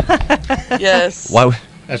Friday. Yes. Why?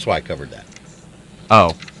 That's why I covered that.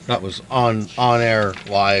 Oh. That was on air,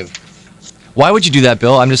 live. Why would you do that,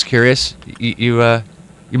 Bill? I'm just curious. You're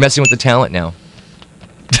messing with the talent now.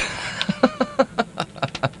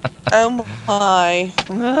 Oh my.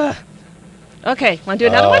 Okay, want to do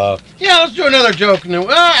another one? Yeah, let's do another joke. Actually,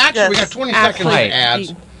 Yes. we got 20 seconds of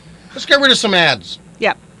ads. Let's get rid of some ads.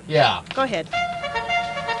 Yep. Yeah. Go ahead.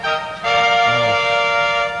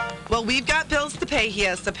 Well, we've got bills to pay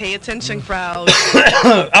here, so pay attention, crowd.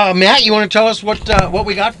 Matt, you want to tell us what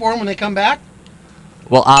we got for them when they come back?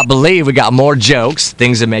 Well, I believe we got more jokes,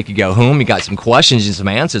 things that make you go, We got some questions and some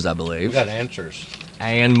answers, I believe. We got answers.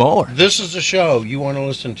 And more. This is a show you want to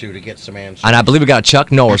listen to get some answers. And I believe we got a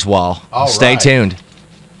Chuck Norris wall. All Stay right. tuned.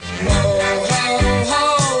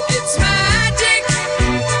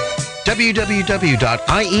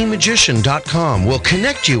 www.iemagician.com will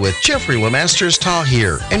connect you with Jeffrey Lemasters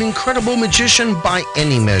Tahir, an incredible magician by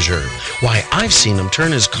any measure. Why, I've seen him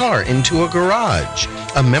turn his car into a garage.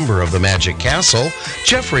 A member of the Magic Castle,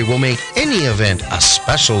 Jeffrey will make any event a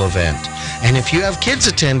special event. And if you have kids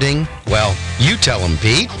attending, well, you tell them,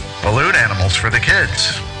 Pete. Balloon animals for the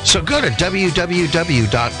kids. So go to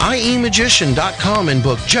www.iemagician.com and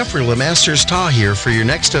book Jeffrey Lemasters Tahir for your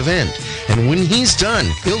next event. And when he's done,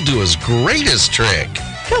 he'll do his greatest trick.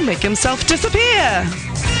 He'll make himself disappear.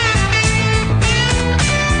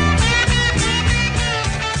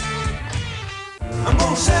 I'm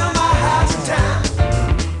gonna sell my house in town.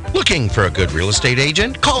 Looking for a good real estate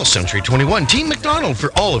agent? Call Century 21 Team McDonald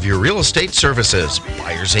for all of your real estate services.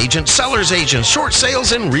 Buyer's agent, seller's agent, short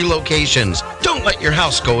sales, and relocations. Don't let your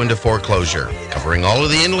house go into foreclosure. Covering all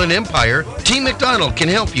of the Inland Empire, Team McDonald can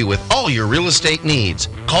help you with all your real estate needs.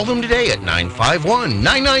 Call them today at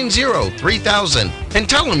 951-990-3000 and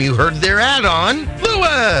tell them you heard their ad on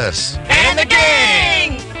Lewis And the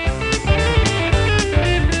gang!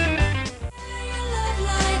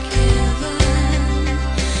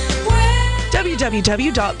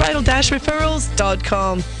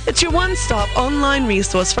 www.bridal-referrals.com. It's your one-stop online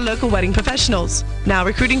resource for local wedding professionals. Now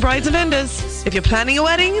recruiting brides and vendors. If you're planning a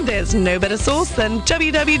wedding, there's no better source than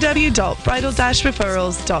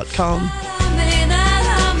www.bridal-referrals.com.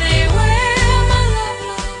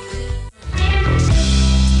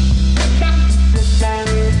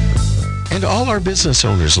 And all our business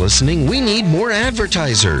owners listening, we need more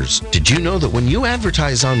advertisers. Did you know that when you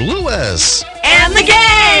advertise on Lewis And the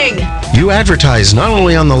gang! you advertise not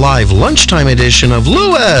only on the live lunchtime edition of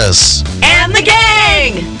Lewis And the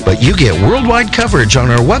gang! but you get worldwide coverage on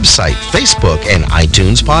our website, Facebook, and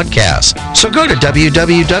iTunes podcast. So go to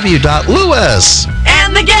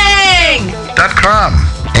www.lewis-and-the-gang.com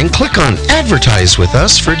and click on Advertise with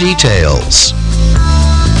Us for details.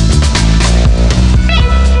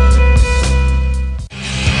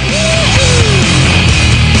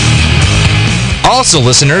 Also,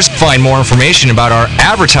 listeners, find more information about our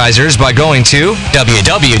advertisers by going to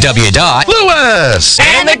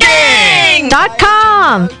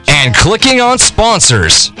www.lewis-and-the-gang.com and clicking on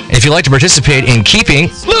sponsors. If you'd like to participate in keeping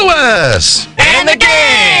Lewis and the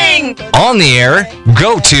gang on the air,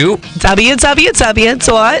 go to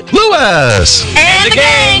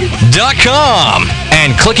www.lewis-and-the-gang.com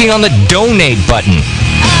and clicking on the donate button.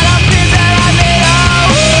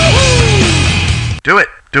 Do it.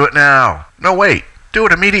 Do it now. No, wait. Do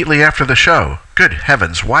it immediately after the show. Good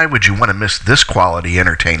heavens, why would you want to miss this quality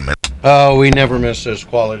entertainment? Oh, we never miss this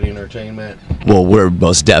quality entertainment. Well, we're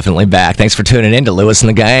most definitely back. Thanks for tuning in to Lewis and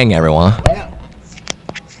the Gang, everyone. Yeah.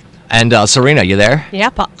 And Serena, you there?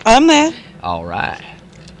 Yep. I'm there. All right.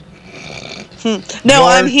 No,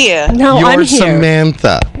 I'm here. No, You're I'm here.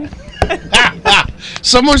 Samantha.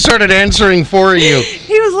 Someone started answering for you.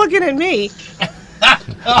 He was looking at me.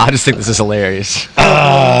 I just think this is hilarious. You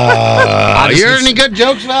heard any good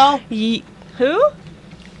jokes, Val? Who?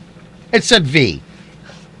 It said V.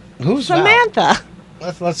 Who's Samantha?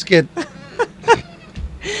 Val? Let's get.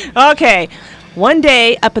 Okay. One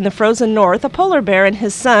day, up in the frozen north, a polar bear and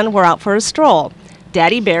his son were out for a stroll.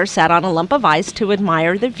 Daddy Bear sat on a lump of ice to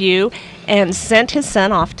admire the view and sent his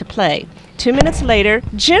son off to play. 2 minutes later,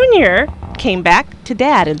 Junior came back to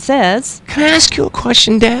Dad and says, "Can I ask you a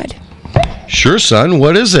question, Dad?" Sure, son.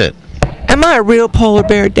 What is it? Am I a real polar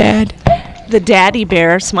bear, Dad? The Daddy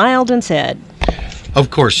Bear smiled and said, Of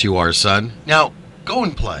course you are, son. Now, go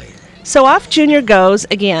and play. So off Junior goes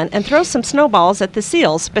again and throws some snowballs at the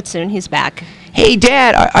seals, but soon he's back. Hey,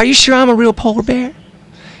 Dad, are you sure I'm a real polar bear?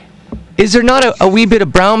 Is there not a wee bit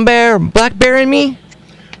of brown bear or black bear in me?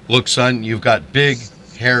 Look, son, you've got big,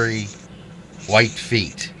 hairy, white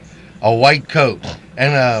feet, a white coat,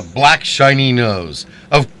 and a black, shiny nose.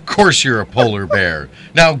 Of course you're a polar bear.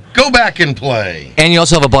 Now, go back and play. And you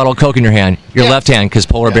also have a bottle of Coke in your hand. Your left hand, because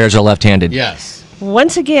polar bears are left-handed. Yes.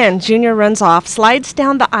 Once again, Junior runs off, slides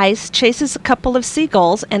down the ice, chases a couple of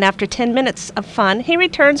seagulls, and after 10 minutes of fun, he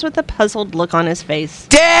returns with a puzzled look on his face.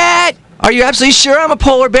 Dad! Are you absolutely sure I'm a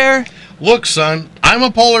polar bear? Look, son, I'm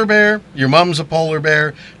a polar bear. Your mom's a polar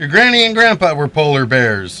bear. Your granny and grandpa were polar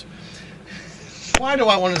bears. Why do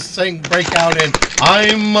I want to break out in,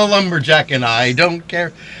 I'm a lumberjack and I don't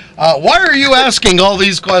care? Why are you asking all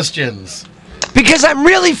these questions? Because I'm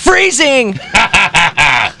really freezing!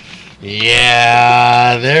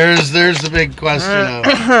 Yeah, there's the big question of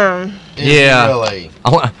yeah. Really?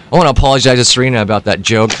 I want to apologize to Serena about that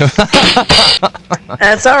joke.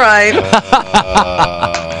 That's all right.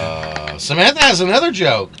 Samantha has another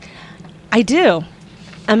joke. I do.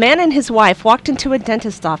 A man and his wife walked into a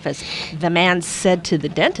dentist's office. The man said to the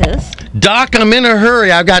dentist, Doc, I'm in a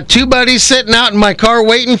hurry. I've got two buddies sitting out in my car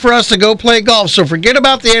waiting for us to go play golf. So forget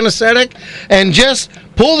about the anesthetic and just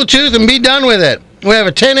pull the tooth and be done with it. We have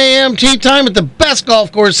a 10 a.m. tee time at the best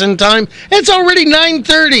golf course in time. It's already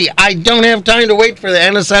 9:30. I don't have time to wait for the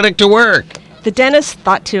anesthetic to work. The dentist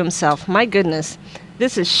thought to himself, my goodness,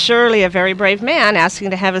 this is surely a very brave man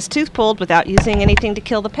asking to have his tooth pulled without using anything to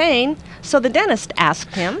kill the pain. So the dentist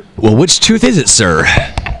asked him, Well, which tooth is it, sir?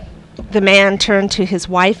 The man turned to his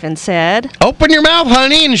wife and said, Open your mouth,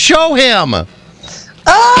 honey, and show him.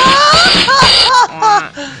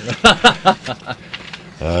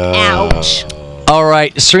 Ouch. All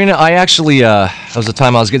right, Serena, I actually, that was the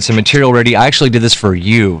time I was getting some material ready. I actually did this for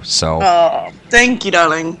you, so. Oh, thank you,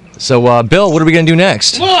 darling. So, Bill, what are we going to do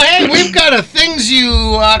next? Well, hey, we've got a things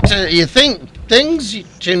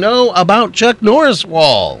to know about Chuck Norris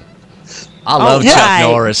wall. I love Chuck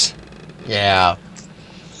Norris. Yeah.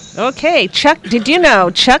 Okay, Chuck, did you know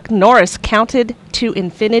Chuck Norris counted to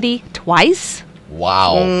infinity twice?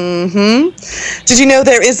 Wow. Mm-hmm. Did you know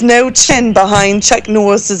there is no chin behind Chuck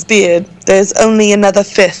Norris's beard? There's only another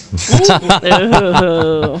fifth.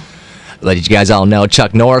 Ooh. let you guys all know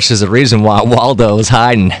Chuck Norris is the reason why Waldo is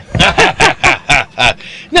hiding.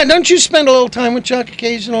 Now, don't you spend a little time with Chuck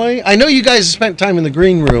occasionally? I know you guys spent time in the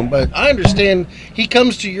green room, but I understand he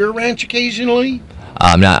comes to your ranch occasionally?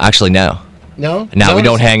 Not actually, no. No? No, we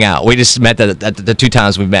don't hang out. We just met the 2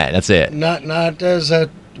 times we've met. That's it. Not as a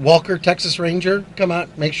Walker, Texas Ranger, come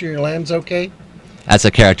out, make sure your land's okay? That's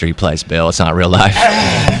a character he plays, Bill. It's not real life.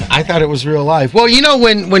 I thought it was real life. Well, you know,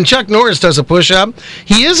 when Chuck Norris does a push-up,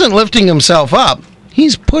 he isn't lifting himself up.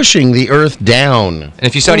 He's pushing the earth down. And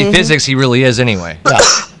if you study physics, he really is anyway. Yeah.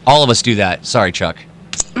 All of us do that. Sorry, Chuck.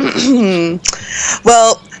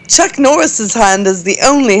 Well, Chuck Norris's hand is the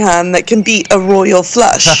only hand that can beat a royal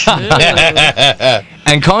flush.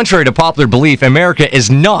 And contrary to popular belief, America is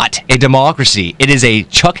not a democracy. It is a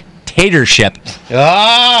Chuck-tatorship.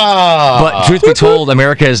 Ah! But truth be told,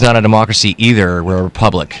 America is not a democracy either. We're a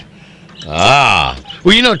republic. Ah.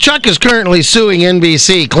 Well, you know, Chuck is currently suing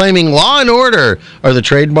NBC, claiming Law and Order are the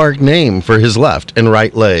trademark name for his left and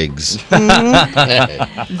right legs.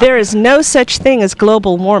 There is no such thing as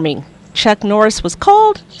global warming. Chuck Norris was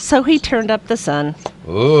cold, so he turned up the sun.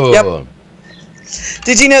 Ooh. Yep.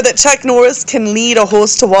 Did you know that Chuck Norris can lead a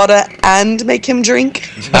horse to water and make him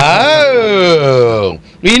drink? Oh.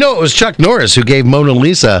 You know, it was Chuck Norris who gave Mona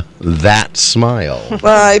Lisa that smile.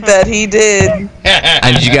 Well, I bet he did.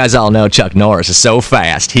 And you guys all know Chuck Norris is so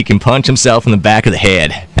fast, he can punch himself in the back of the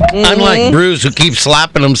head. Unlike Bruce, who keeps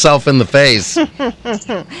slapping himself in the face.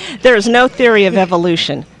 There is no theory of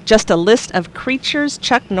evolution, just a list of creatures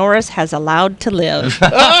Chuck Norris has allowed to live.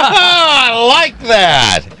 I like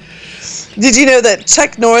that. Did you know that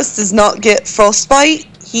Chuck Norris does not get frostbite?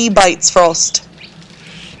 He bites frost.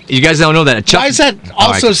 You guys don't know that Chuck... Why is that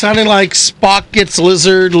also sounding like Spock gets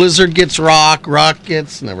lizard, lizard gets rock, rock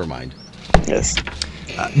gets... Never mind. Yes.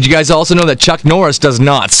 Did you guys also know that Chuck Norris does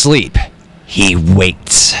not sleep? He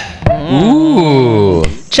waits. Ooh.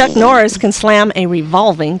 Chuck Norris can slam a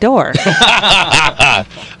revolving door. I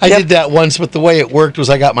did that once, but the way it worked was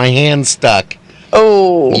I got my hand stuck.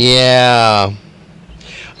 Oh. Yeah.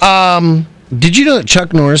 Did you know that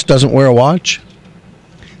Chuck Norris doesn't wear a watch?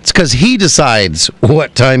 It's because he decides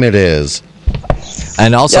what time it is.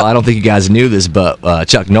 And also, I don't think you guys knew this, but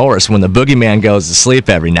Chuck Norris, when the boogeyman goes to sleep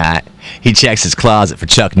every night, he checks his closet for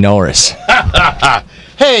Chuck Norris.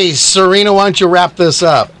 Hey, Serena, why don't you wrap this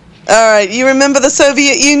up? All right, you remember the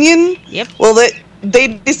Soviet Union? Yep. Well, they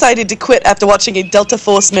decided to quit after watching a Delta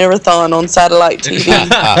Force marathon on satellite TV.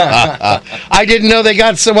 I didn't know they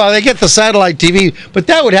got so well. They get the satellite TV, but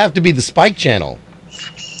that would have to be the Spike Channel.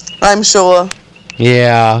 I'm sure.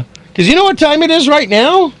 Yeah, because you know what time it is right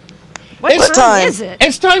now? What time is it?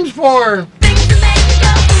 It's time for.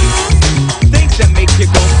 Things that make you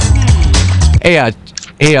go. Hey,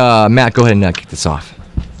 Matt, go ahead and kick this off.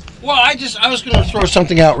 Well, I was going to throw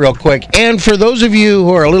something out real quick. And for those of you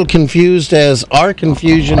who are a little confused as our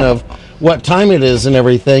confusion of what time it is and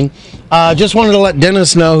everything, just wanted to let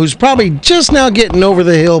Dennis know, who's probably just now getting over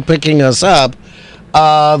the hill picking us up.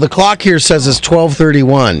 The clock here says it's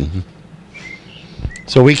 12:31.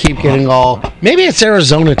 So we keep getting all... Maybe it's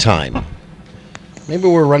Arizona time. Maybe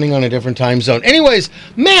we're running on a different time zone. Anyways,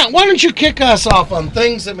 Matt, why don't you kick us off on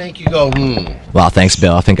things that make you go, Well, thanks,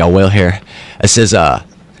 Bill. I think I will here. It says,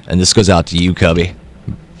 and this goes out to you, Cubby.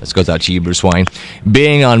 This goes out to you, Bruce Wayne.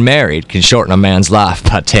 Being unmarried can shorten a man's life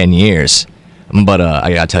by 10 years. But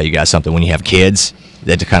I gotta tell you guys something. When you have kids,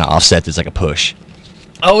 they have to kind of offset this like a push.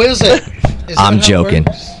 Oh, is it? I'm joking.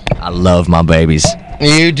 I love my babies.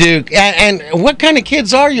 You do. And what kind of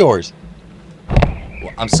kids are yours?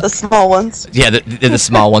 Well, the small ones. Yeah, they're the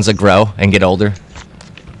small ones that grow and get older.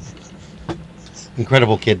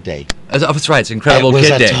 Incredible Kid Day. That's right. It's Incredible It was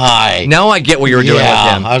Kid a Day. tie. Now I get what you were doing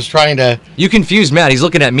with him. I was trying to. You confused Matt. He's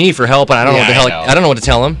looking at me for help, and I don't know what the hell. I don't know what to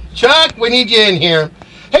tell him. Chuck, we need you in here.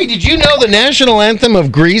 Hey, did you know the national anthem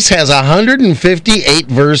of Greece has 158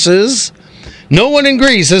 verses? No one in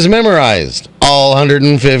Greece has memorized all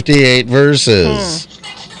 158 verses.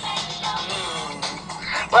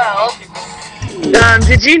 Well,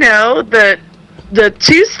 did you know that the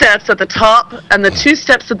 2 steps at the top and the 2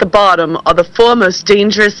 steps at the bottom are the 4 most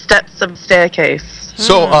dangerous steps of a staircase?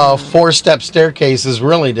 So a 4-step staircase is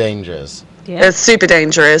really dangerous. Yeah. It's super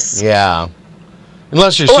dangerous. Yeah.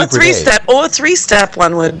 Unless you're or super a 3-step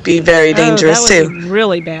one would be very dangerous that would too. Be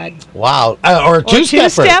really bad. Wow. Or a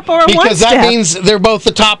 2-stepper. 2-step or a 1-step. Because that means they're both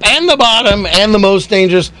the top and the bottom and the most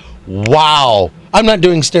dangerous. Wow. I'm not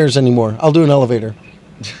doing stairs anymore. I'll do an elevator.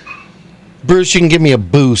 Bruce, you can give me a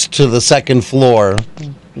boost to the 2nd floor.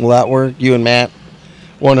 Will that work? You and Matt?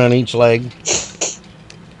 One on each leg.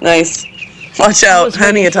 Nice. Watch out.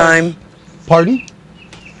 Hernia time. Pardon?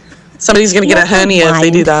 Somebody's going to get a hernia if they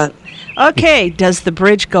do that. Okay, does the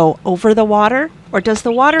bridge go over the water or does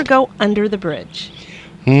the water go under the bridge?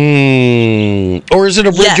 Or is it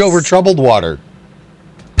a bridge over troubled water?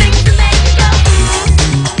 Things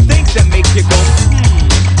that make you go.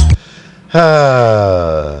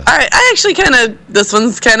 I actually this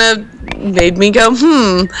one's kind of made me go,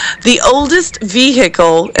 The oldest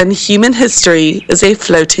vehicle in human history is a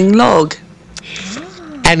floating log.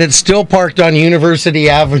 And it's still parked on University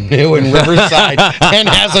Avenue in Riverside and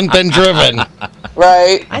hasn't been driven.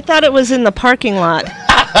 Right. I thought it was in the parking lot.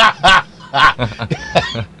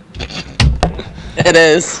 It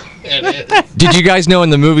is. Did you guys know in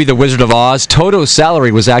the movie The Wizard of Oz, Toto's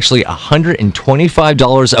salary was actually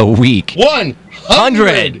 $125 a week?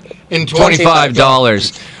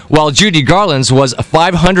 $125. While Judy Garland's was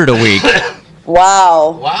 $500 a week.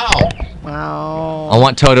 Wow. I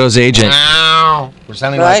want Toto's agent. Wow. We're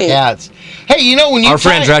sounding like cats. Hey, when you Our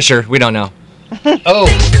friend Drescher, we don't know. Oh.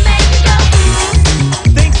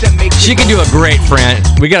 She can do a great Fran.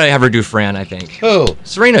 We gotta have her do Fran, I think. Who?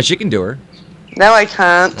 Serena, she can do her. No, I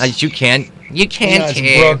can't. You can. You can. It's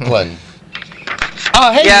Brooklyn.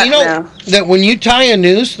 Hey, that when you tie a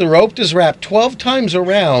noose, the rope is wrapped 12 times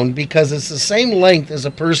around because it's the same length as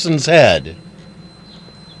a person's head.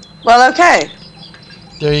 Well, okay.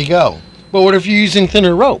 There you go. But what if you're using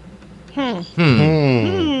thinner rope? Things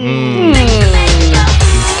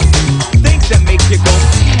that make you go.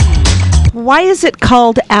 Why is it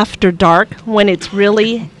called after dark when it's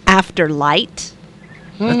really after light?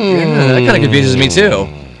 That kind of confuses me too.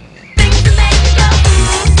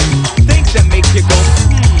 Things that make you go.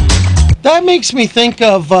 That makes me think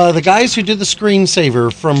of the guys who did the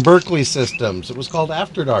screensaver from Berkeley Systems. It was called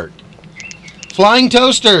After Dark. Flying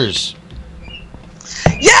Toasters.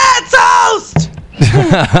 Yeah, toast!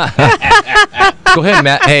 Go ahead,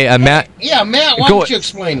 Matt. Hey, Matt. Yeah, Matt, why don't you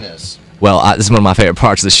explain this? Well, this is one of my favorite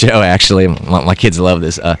parts of the show, actually. My kids love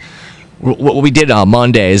this. What we did on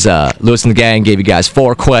Monday is Lewis and the gang gave you guys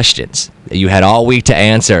 4 questions that you had all week to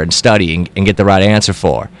answer and study and get the right answer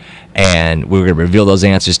for. And we were going to reveal those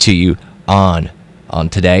answers to you on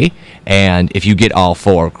today. And if you get all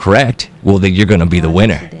 4 correct, well, then you're going to be the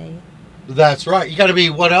winner. That's right. You got to be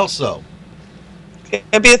what else, though?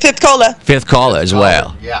 It'll be a 5th caller. 5th caller as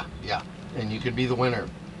well. Yeah. And you could be the winner.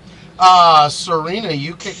 Serena,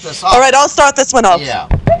 you kicked us off. All right, I'll start this one off. Yeah.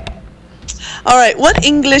 All right, what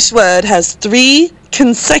English word has 3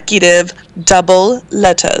 consecutive double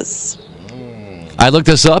letters? I looked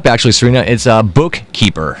this up, actually, Serena. It's a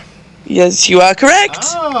bookkeeper. Yes, you are correct.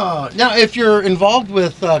 Oh, now if you're involved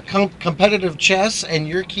with competitive chess and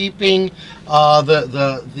you're keeping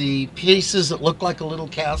the pieces that look like a little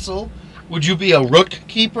castle, would you be a rook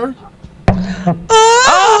keeper?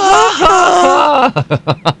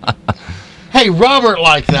 Hey, Robert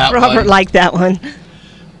liked that one. Robert liked that one.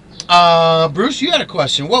 Bruce, you had a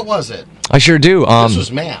question. What was it? I sure do. This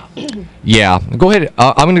was math. Yeah. Go ahead.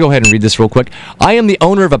 I'm going to go ahead and read this real quick. I am the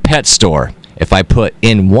owner of a pet store. If I put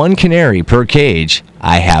in 1 canary per cage,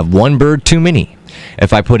 I have 1 bird too many.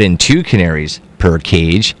 If I put in 2 canaries per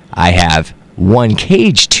cage, I have 1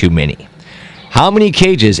 cage too many. How many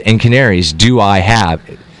cages and canaries do I have?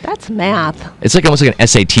 That's math. It's like almost like an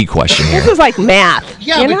SAT question here. This is like math.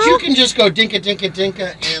 Yeah, but you can just go dinka, dinka,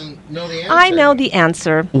 dinka and know the answer. I know the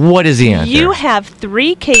answer. What is the answer? You have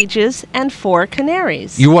 3 cages and 4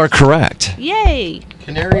 canaries. You are correct. Yay.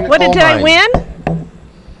 Canary in a What coal did I mine. win?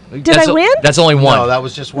 Did I win? That's only 1. No, that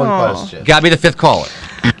was just one question. Gotta be the 5th caller.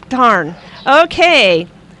 Darn. Okay.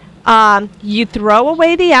 You throw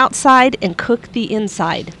away the outside and cook the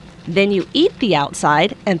inside. Then you eat the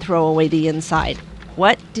outside and throw away the inside.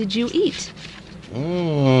 What did you eat?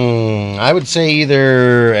 I would say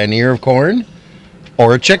either an ear of corn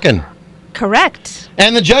or a chicken. Correct.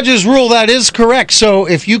 And the judges rule that is correct. So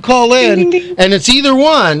if you call in and it's either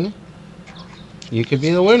one, you could be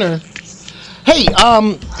the winner. Hey,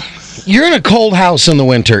 you're in a cold house in the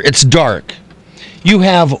winter. It's dark. You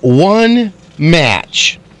have 1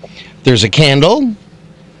 match. There's a candle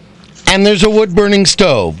and there's a wood-burning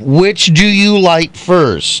stove. Which do you light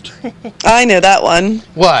first? I know that one.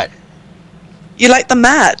 What? You light the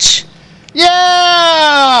match.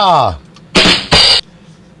 Yeah!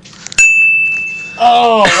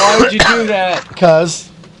 Oh, why would you do that?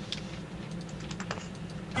 Because.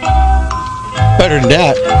 Better than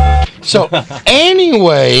that. So,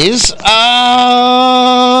 anyways, it's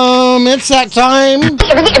that time.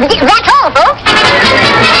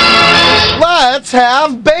 Let's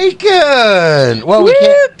have bacon. Well, we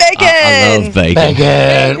can't. Bacon. I love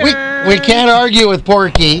bacon. Bacon. We can't argue with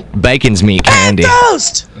Porky. Bacon's meat candy.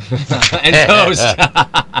 Toast. And toast.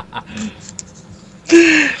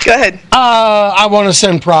 Go ahead. I want to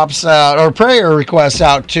send props out or prayer requests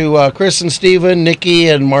out to Chris and Steven, Nikki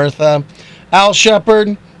and Martha, Al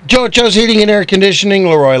Shepard, JoJo's Heating and Air Conditioning,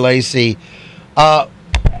 Leroy Lacey.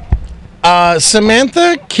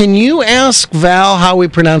 Samantha, can you ask Val how we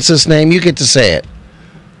pronounce this name? You get to say it.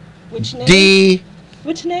 Which name?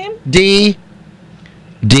 Which name?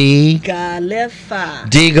 Galefa.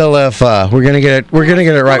 Galefa. We're gonna get it. We're gonna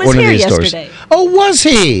get it right was one of here these yesterday. stores. Oh, was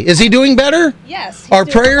he? Is he doing better? Yes. Our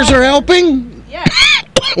prayers are helping. Yes.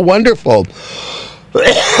 Wonderful.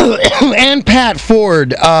 And Pat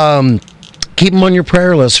Ford. Keep him on your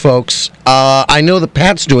prayer list, folks. I know that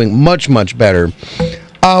Pat's doing much, much better.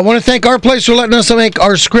 I want to thank Our Place for letting us make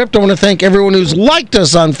our script. I want to thank everyone who's liked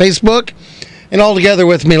us on Facebook. And all together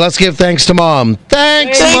with me, let's give thanks to Mom.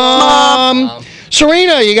 Thanks, Mom.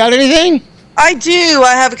 Serena, you got anything? I do.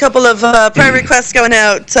 I have a couple of prayer requests going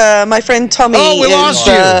out. My friend Tommy we lost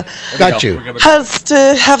you. Got you. Has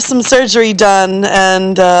to have some surgery done,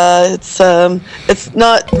 and it's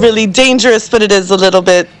not really dangerous, but it is a little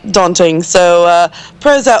bit daunting. So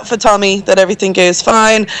prayers out for Tommy that everything goes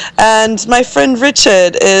fine. And my friend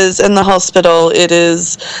Richard is in the hospital. It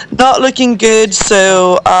is not looking good.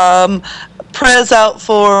 So prayers out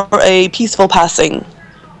for a peaceful passing.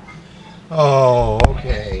 Oh,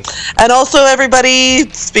 okay. And also, everybody,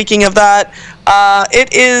 speaking of that,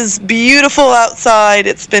 it is beautiful outside.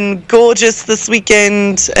 It's been gorgeous this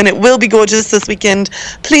weekend, and it will be gorgeous this weekend.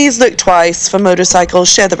 Please look twice for motorcycles.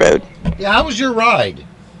 Share the road. Yeah, how was your ride?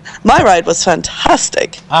 My ride was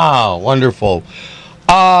fantastic. Oh, wonderful.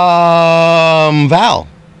 Val?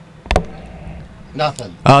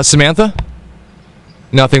 Nothing. Samantha?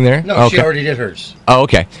 Nothing there? No, okay. She already did hers. Oh,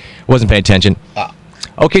 okay. Wasn't paying attention.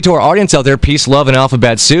 Okay, to our audience out there, peace, love, and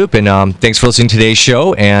alphabet soup. And thanks for listening to today's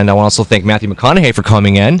show. And I want to also thank Matthew McConaughey for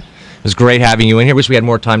coming in. It was great having you in here. Wish we had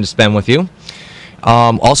more time to spend with you.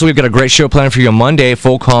 Also, we've got a great show planned for you on Monday.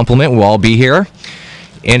 Full complement. We'll all be here.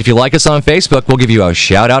 And if you like us on Facebook, we'll give you a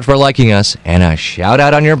shout-out for liking us and a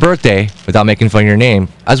shout-out on your birthday without making fun of your name,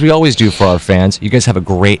 as we always do for our fans. You guys have a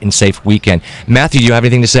great and safe weekend. Matthew, do you have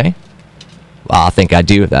anything to say? I think I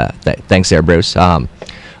do. Thanks there, Bruce.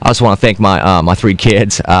 I also want to thank my three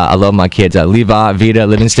kids. I love my kids. Levi, Vita,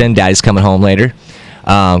 Livingston. Daddy's coming home later.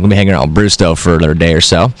 I'm going to be hanging out with Bruce, though, for another day or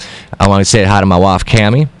so. I want to say hi to my wife,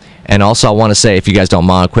 Cammie. And also, I want to say, if you guys don't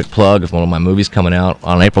mind, a quick plug of one of my movies coming out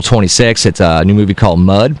on April 26th. It's a new movie called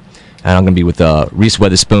Mud. And I'm going to be with Reese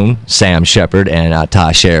Witherspoon, Sam Shepard, and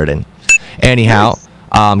Ty Sheridan. Anyhow,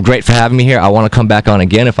 great for having me here. I want to come back on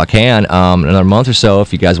again if I can, another month or so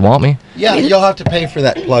if you guys want me. Yeah, you'll have to pay for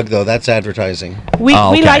that plug, though. That's advertising. We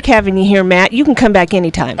like having you here, Matt. You can come back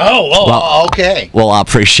anytime. Well, okay. Well, I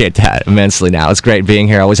appreciate that immensely now. It's great being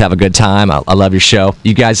here. I always have a good time. I love your show.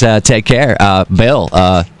 You guys take care. Bill,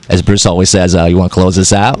 as Bruce always says, you want to close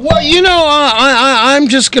this out? Well, I'm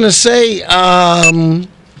just going to say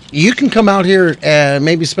you can come out here and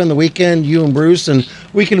maybe spend the weekend, you and Bruce, and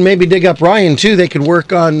we can maybe dig up Ryan, too. They could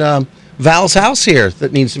work on Val's house here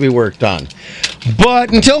that needs to be worked on.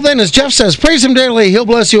 But until then, as Jeff says, praise him daily. He'll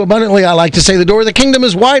bless you abundantly. I like to say the door of the kingdom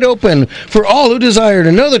is wide open for all who desire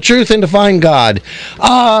to know the truth and to find God.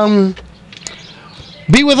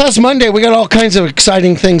 Be with us Monday. We got all kinds of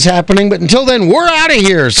exciting things happening. But until then, we're out of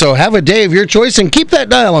here. So have a day of your choice and keep that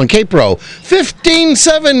dial on KPRO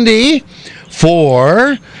 1570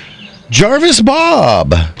 for Jarvis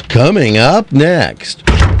Bob coming up next.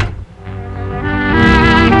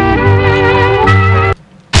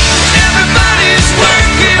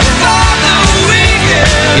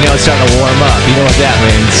 You know, it's starting to warm up. You know what that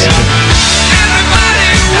means.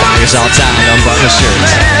 Here's all time on Butler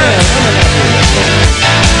shirts.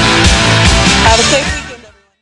 Have a safe